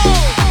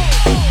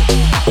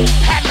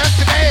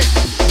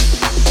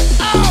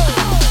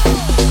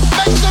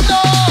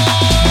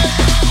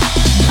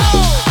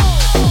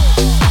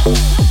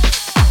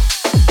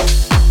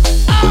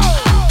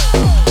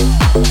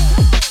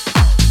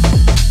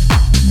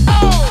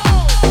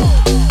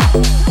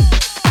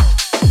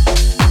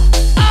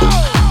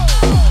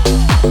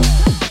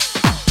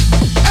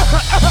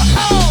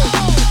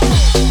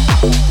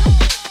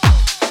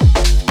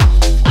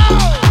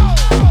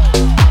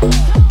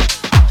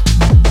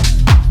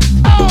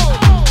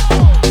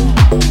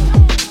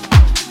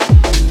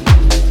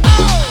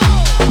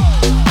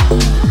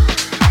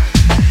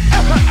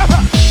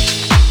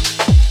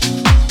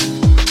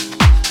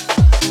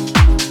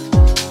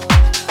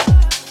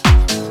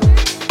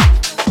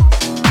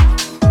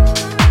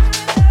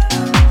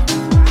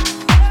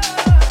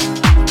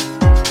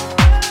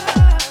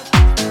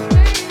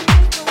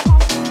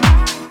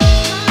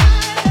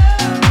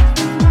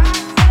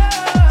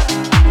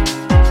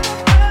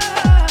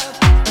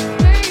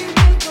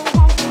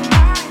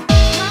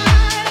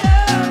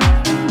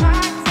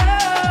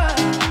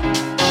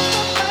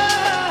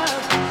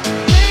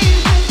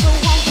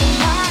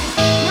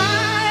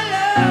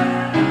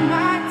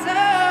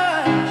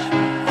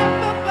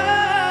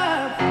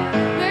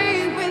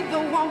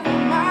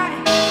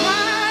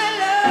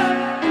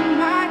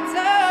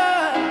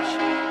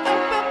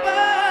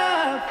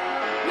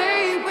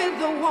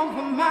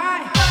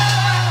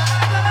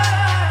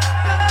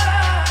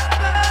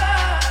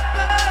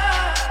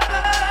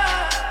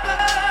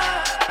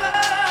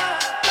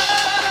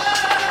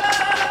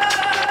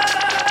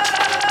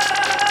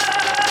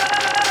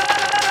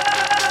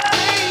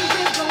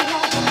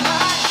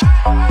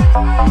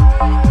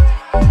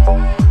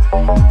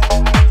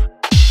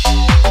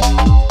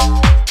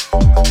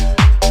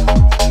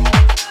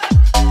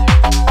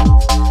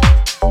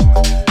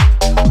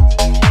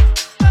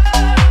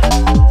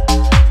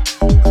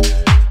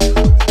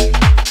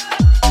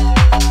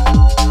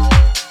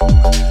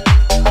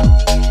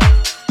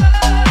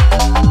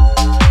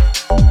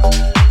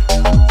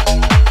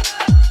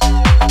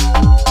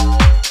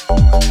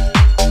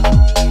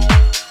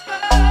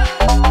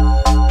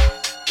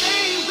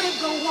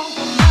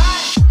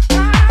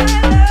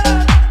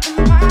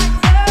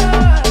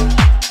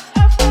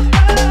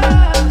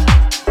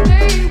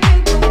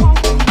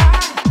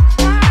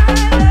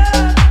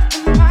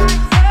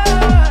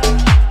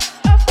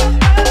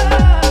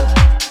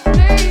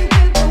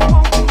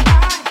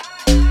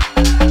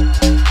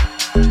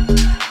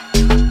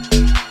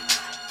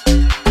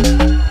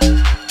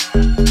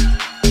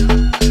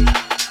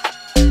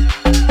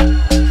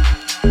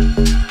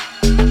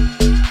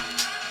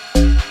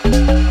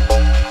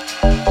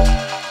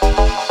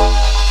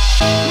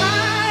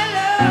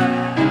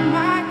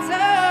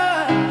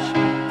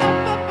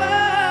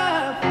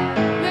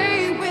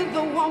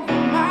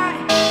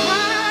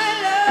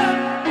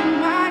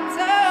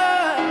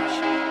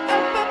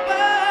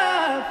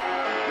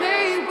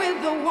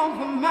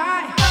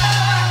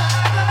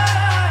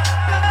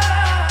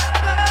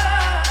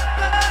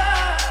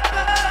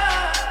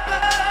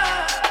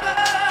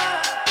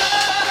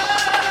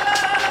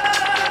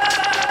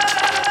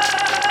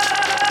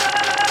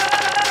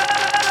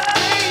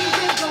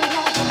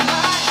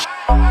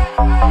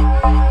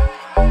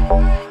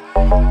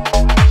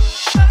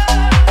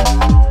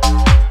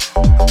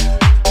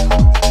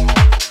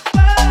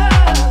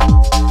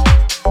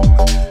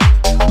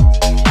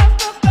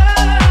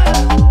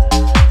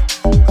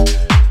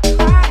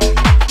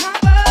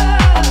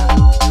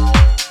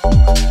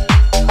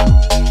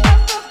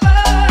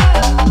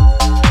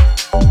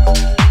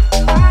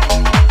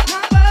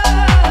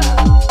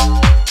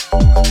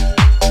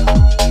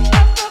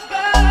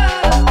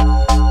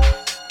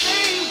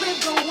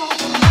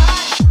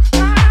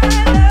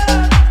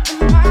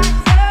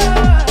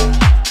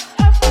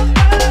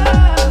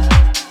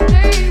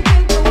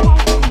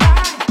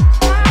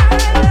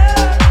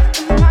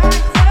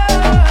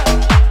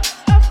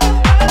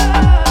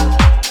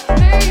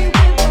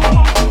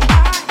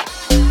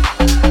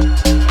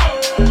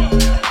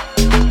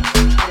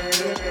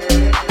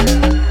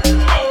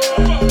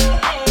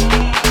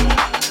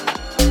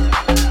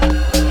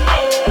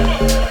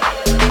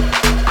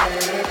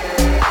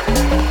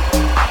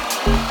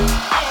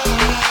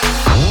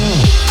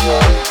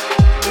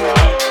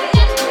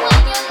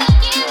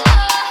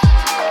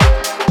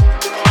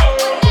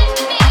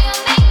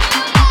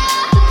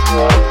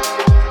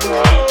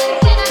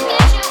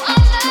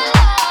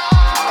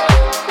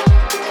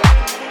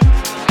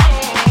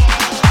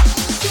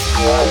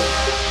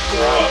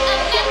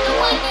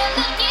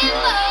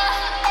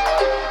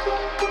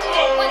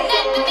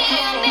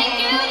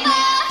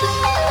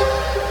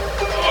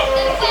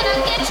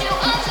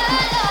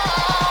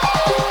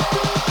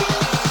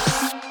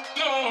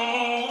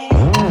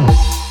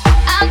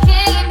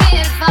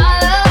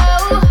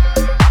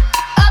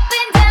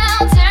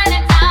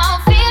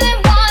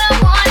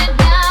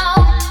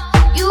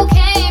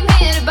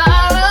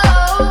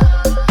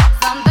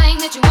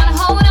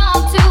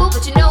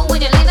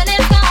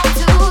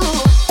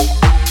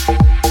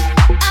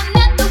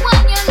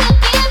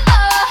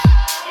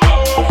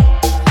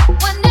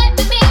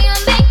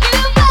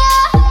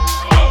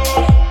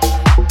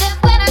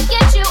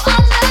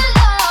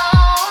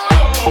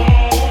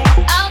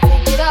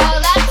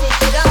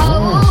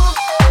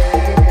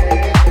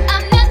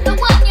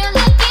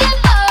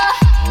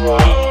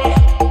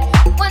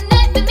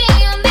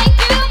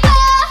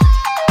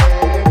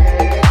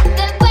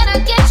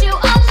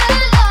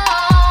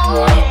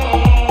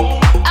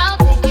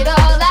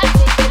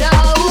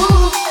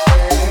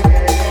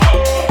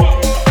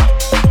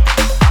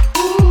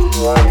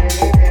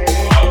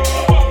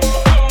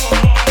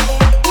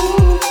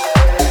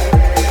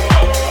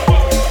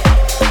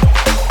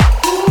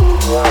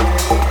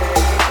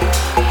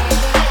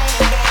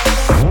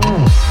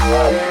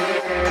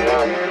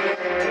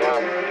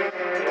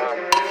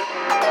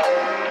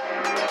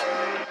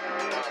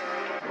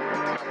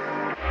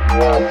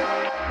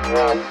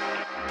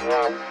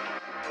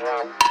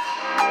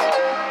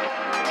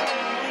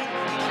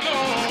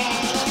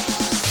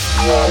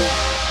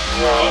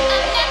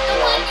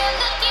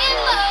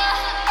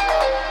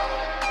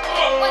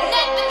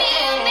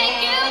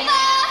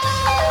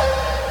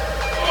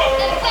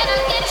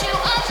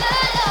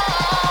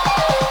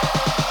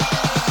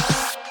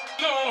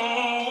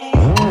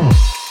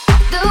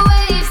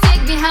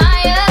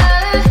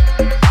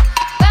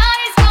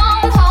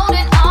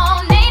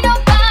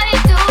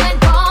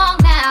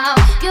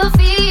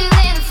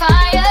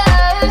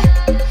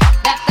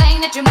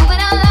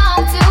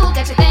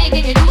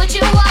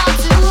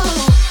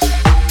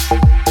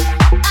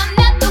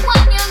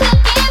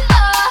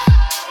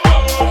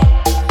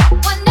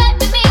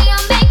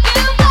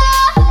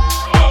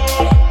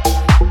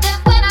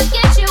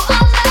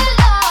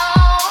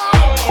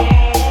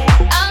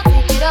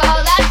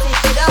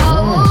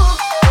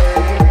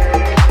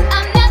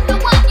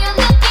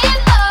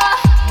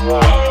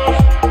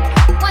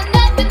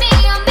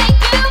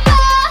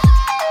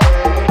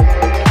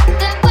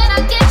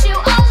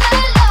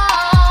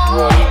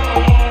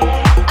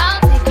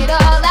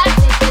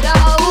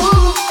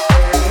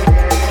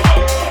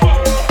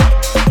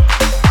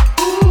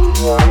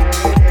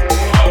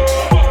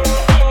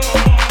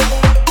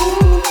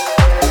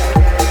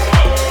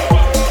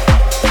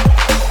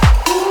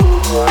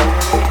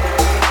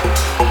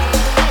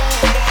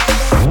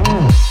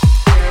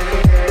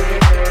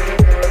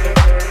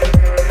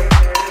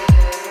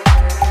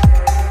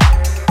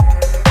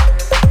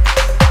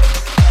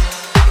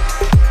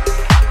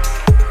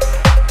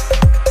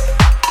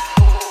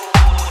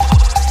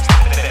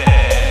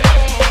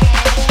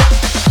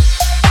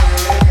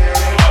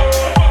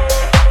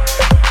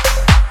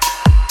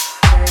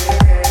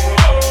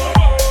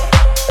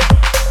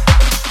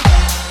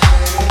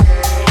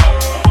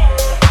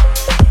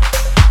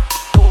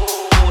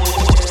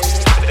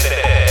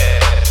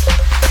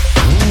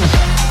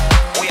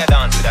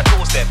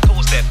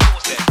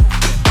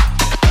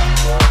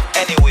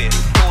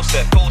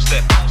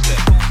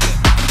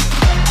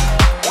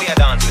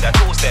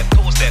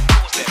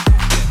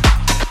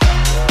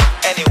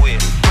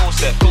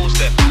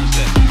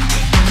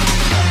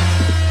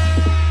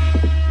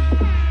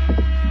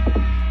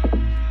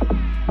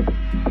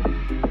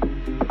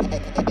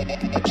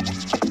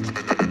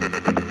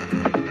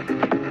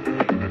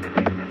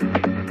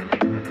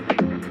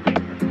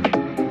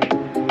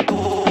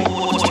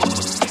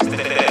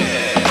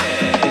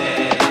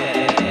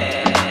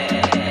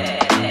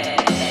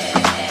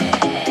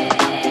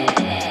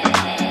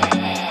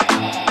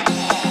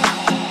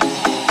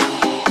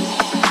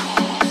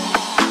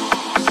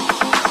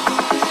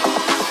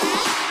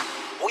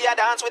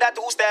 dance with a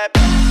two-step.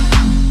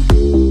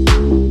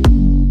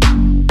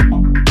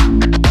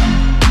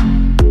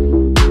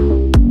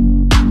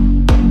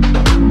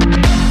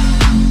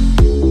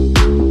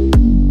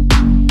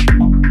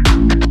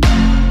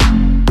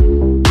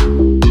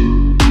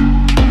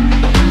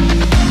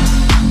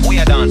 We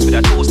a dance with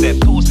a two-step,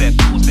 two-step,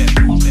 two-step,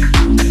 two-step.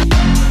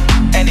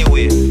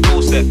 Anyway,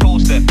 two-step,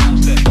 two-step,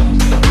 two-step,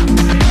 two-step.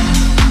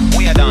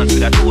 We a dance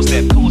with a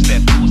two-step,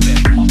 two-step,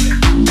 two-step, two-step.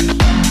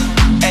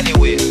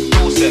 Anyway,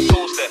 two-step,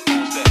 two-step,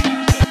 two-step.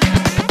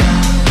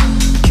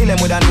 Kill them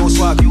with a new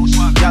swag.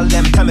 Y'all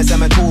them tell me say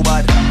me too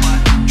bad.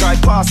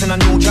 Drive past in a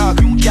new jog.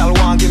 Y'all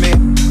want give me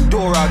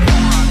do-rag.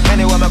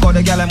 Anywhere me go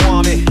the girl them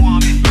want me.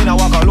 Me no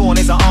walk alone,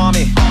 it's an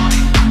army.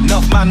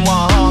 Enough man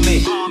want harm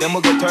me. Then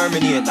we go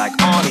terminate like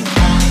army.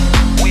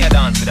 We a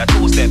dance with a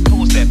two-step,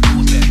 two-step,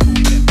 two-step,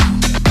 two-step.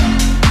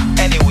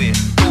 Anyway,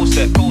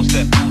 two-step,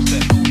 two-step,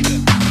 two-step,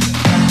 two-step.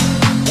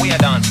 We a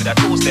dance with a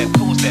two-step,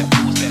 two-step,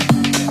 two-step,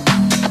 two-step.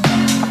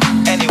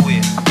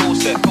 Anyway,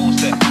 two-step,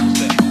 two-step,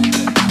 two-step,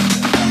 two-step.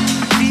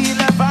 Feel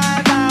the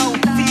vibe now,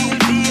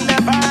 feel the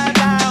vibe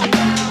now.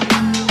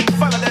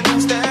 Follow the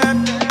two-step.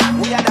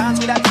 We a dance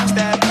with a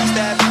two-step,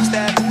 two-step,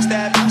 two-step,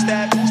 two-step,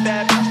 two-step,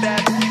 two-step, two-step,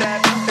 two-step,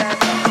 two-step.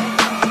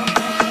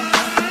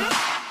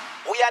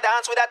 We a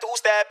dance with a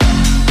two-step.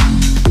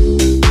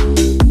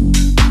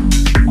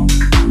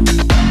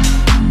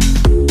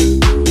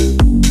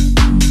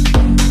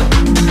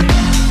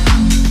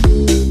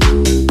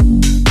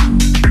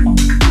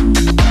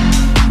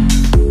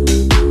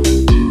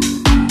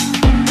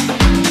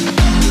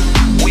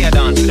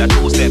 A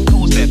two-step,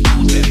 two-step,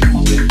 two-step,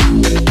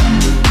 two-step.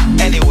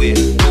 Anyway,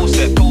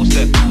 two-step,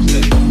 two-step,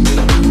 two-step,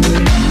 two-step.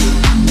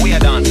 We a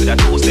dance with a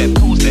two-step,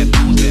 two-step,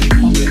 two-step,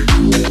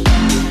 two-step.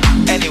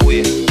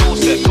 Anyway,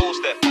 two-step,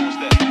 two-step,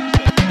 two-step.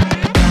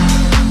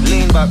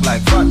 Lean back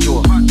like Fat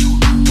Joe.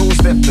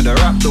 Two-step to the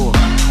rap door.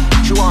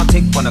 She want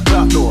tick on the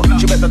clock door.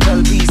 She better tell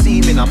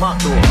PC me na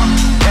Mac door.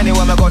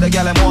 Anywhere me go the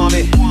girl them want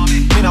me.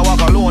 Me na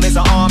walk alone, it's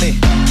an army.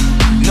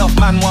 Enough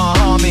man want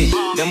harm me.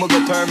 Then we go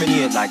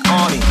terminate like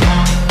army.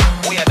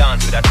 We a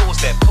dance with a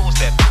two-step,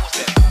 two-step,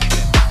 two-step,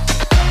 two-step.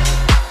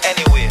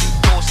 Anyway,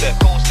 two-step,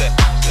 two-step,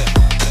 two-step,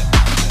 two-step.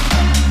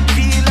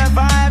 Feel the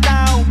vibe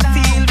now,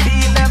 feel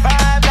the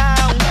vibe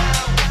now.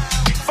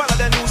 Follow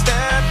the new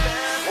step.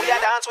 We a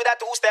dance with a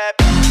two-step.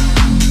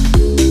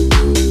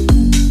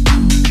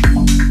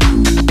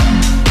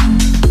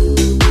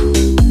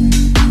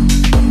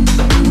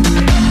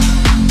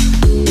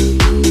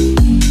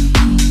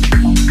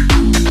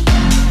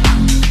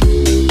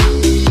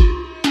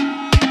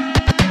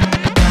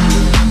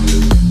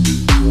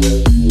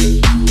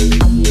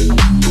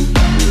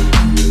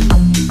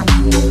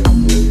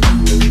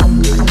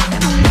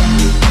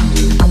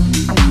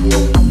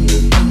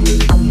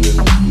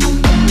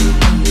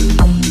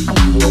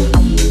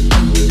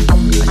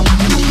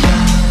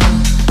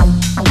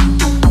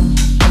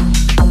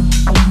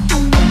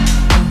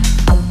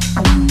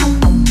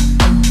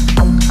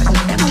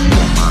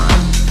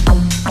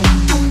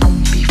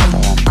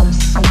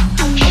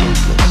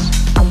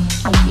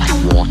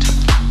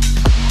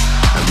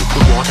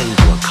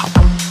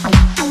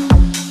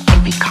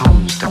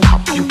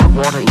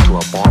 water into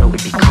a bottle,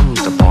 it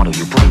becomes the bottle.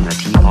 You put in a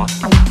teapot,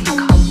 it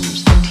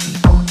becomes the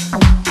teapot.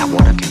 That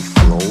water can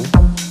flow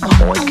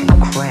or it can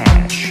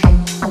crash.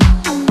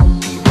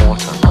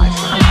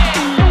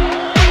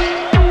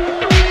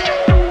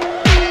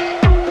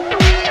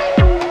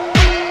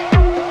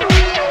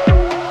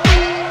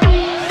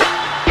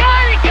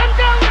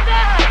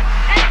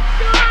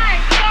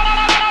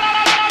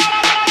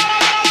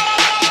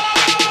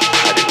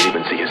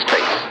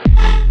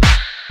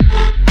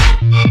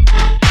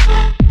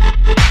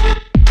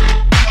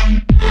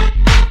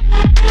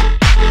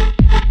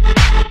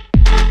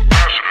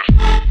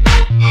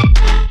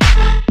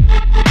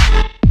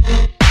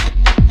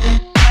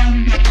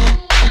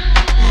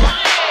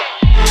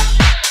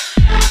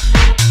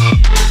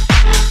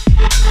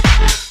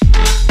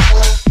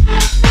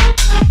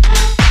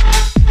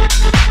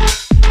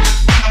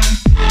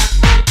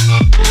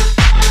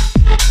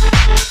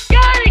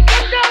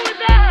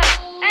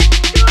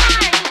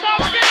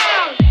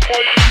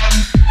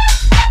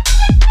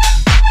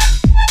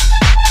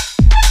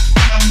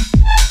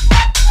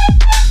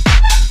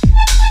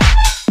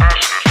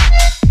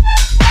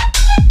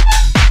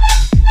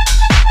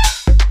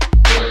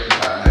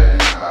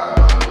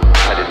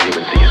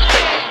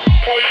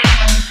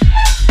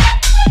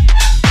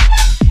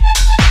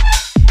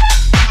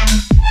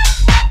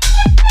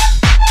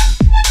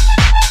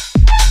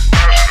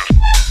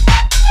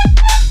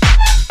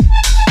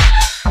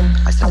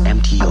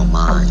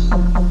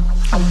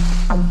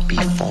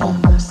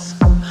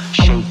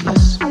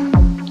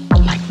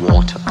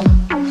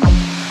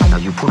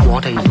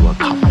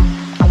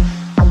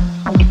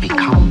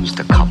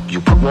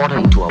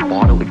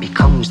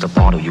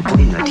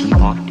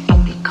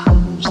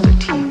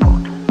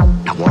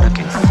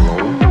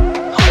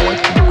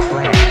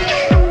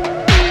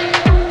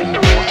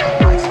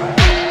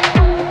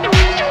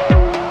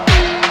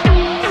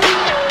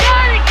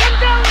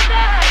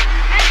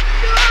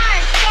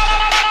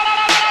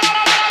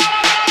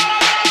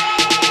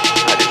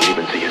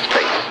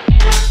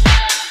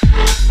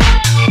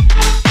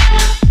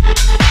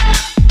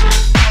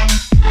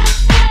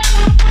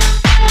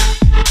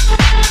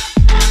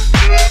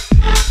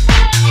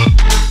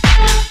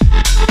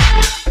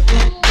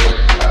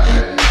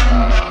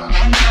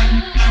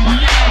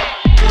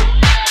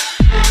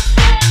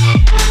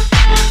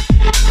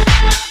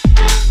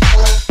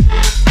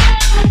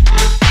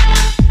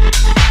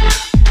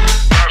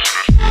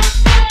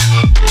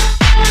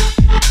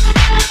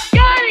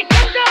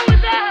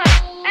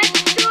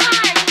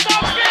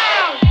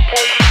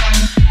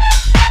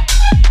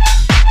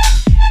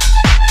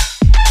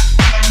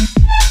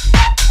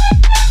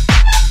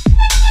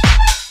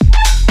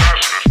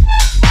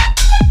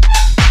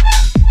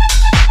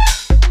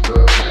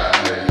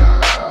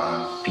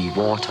 Be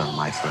water,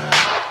 my friend.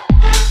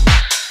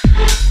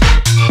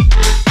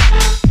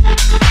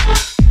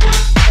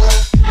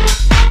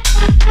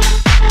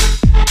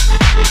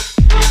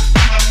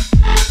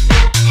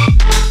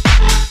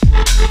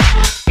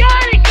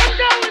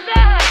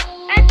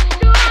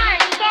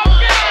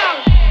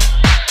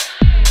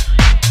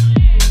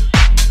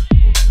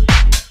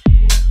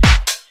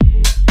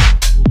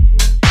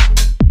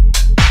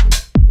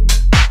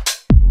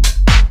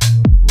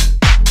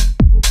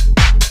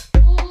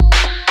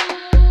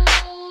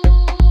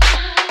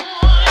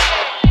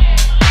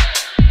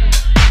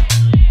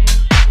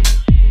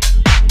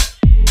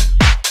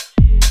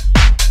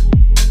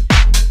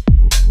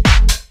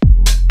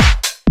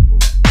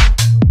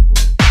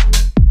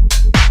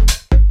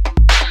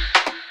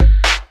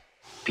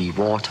 Be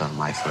water,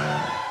 my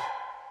friend.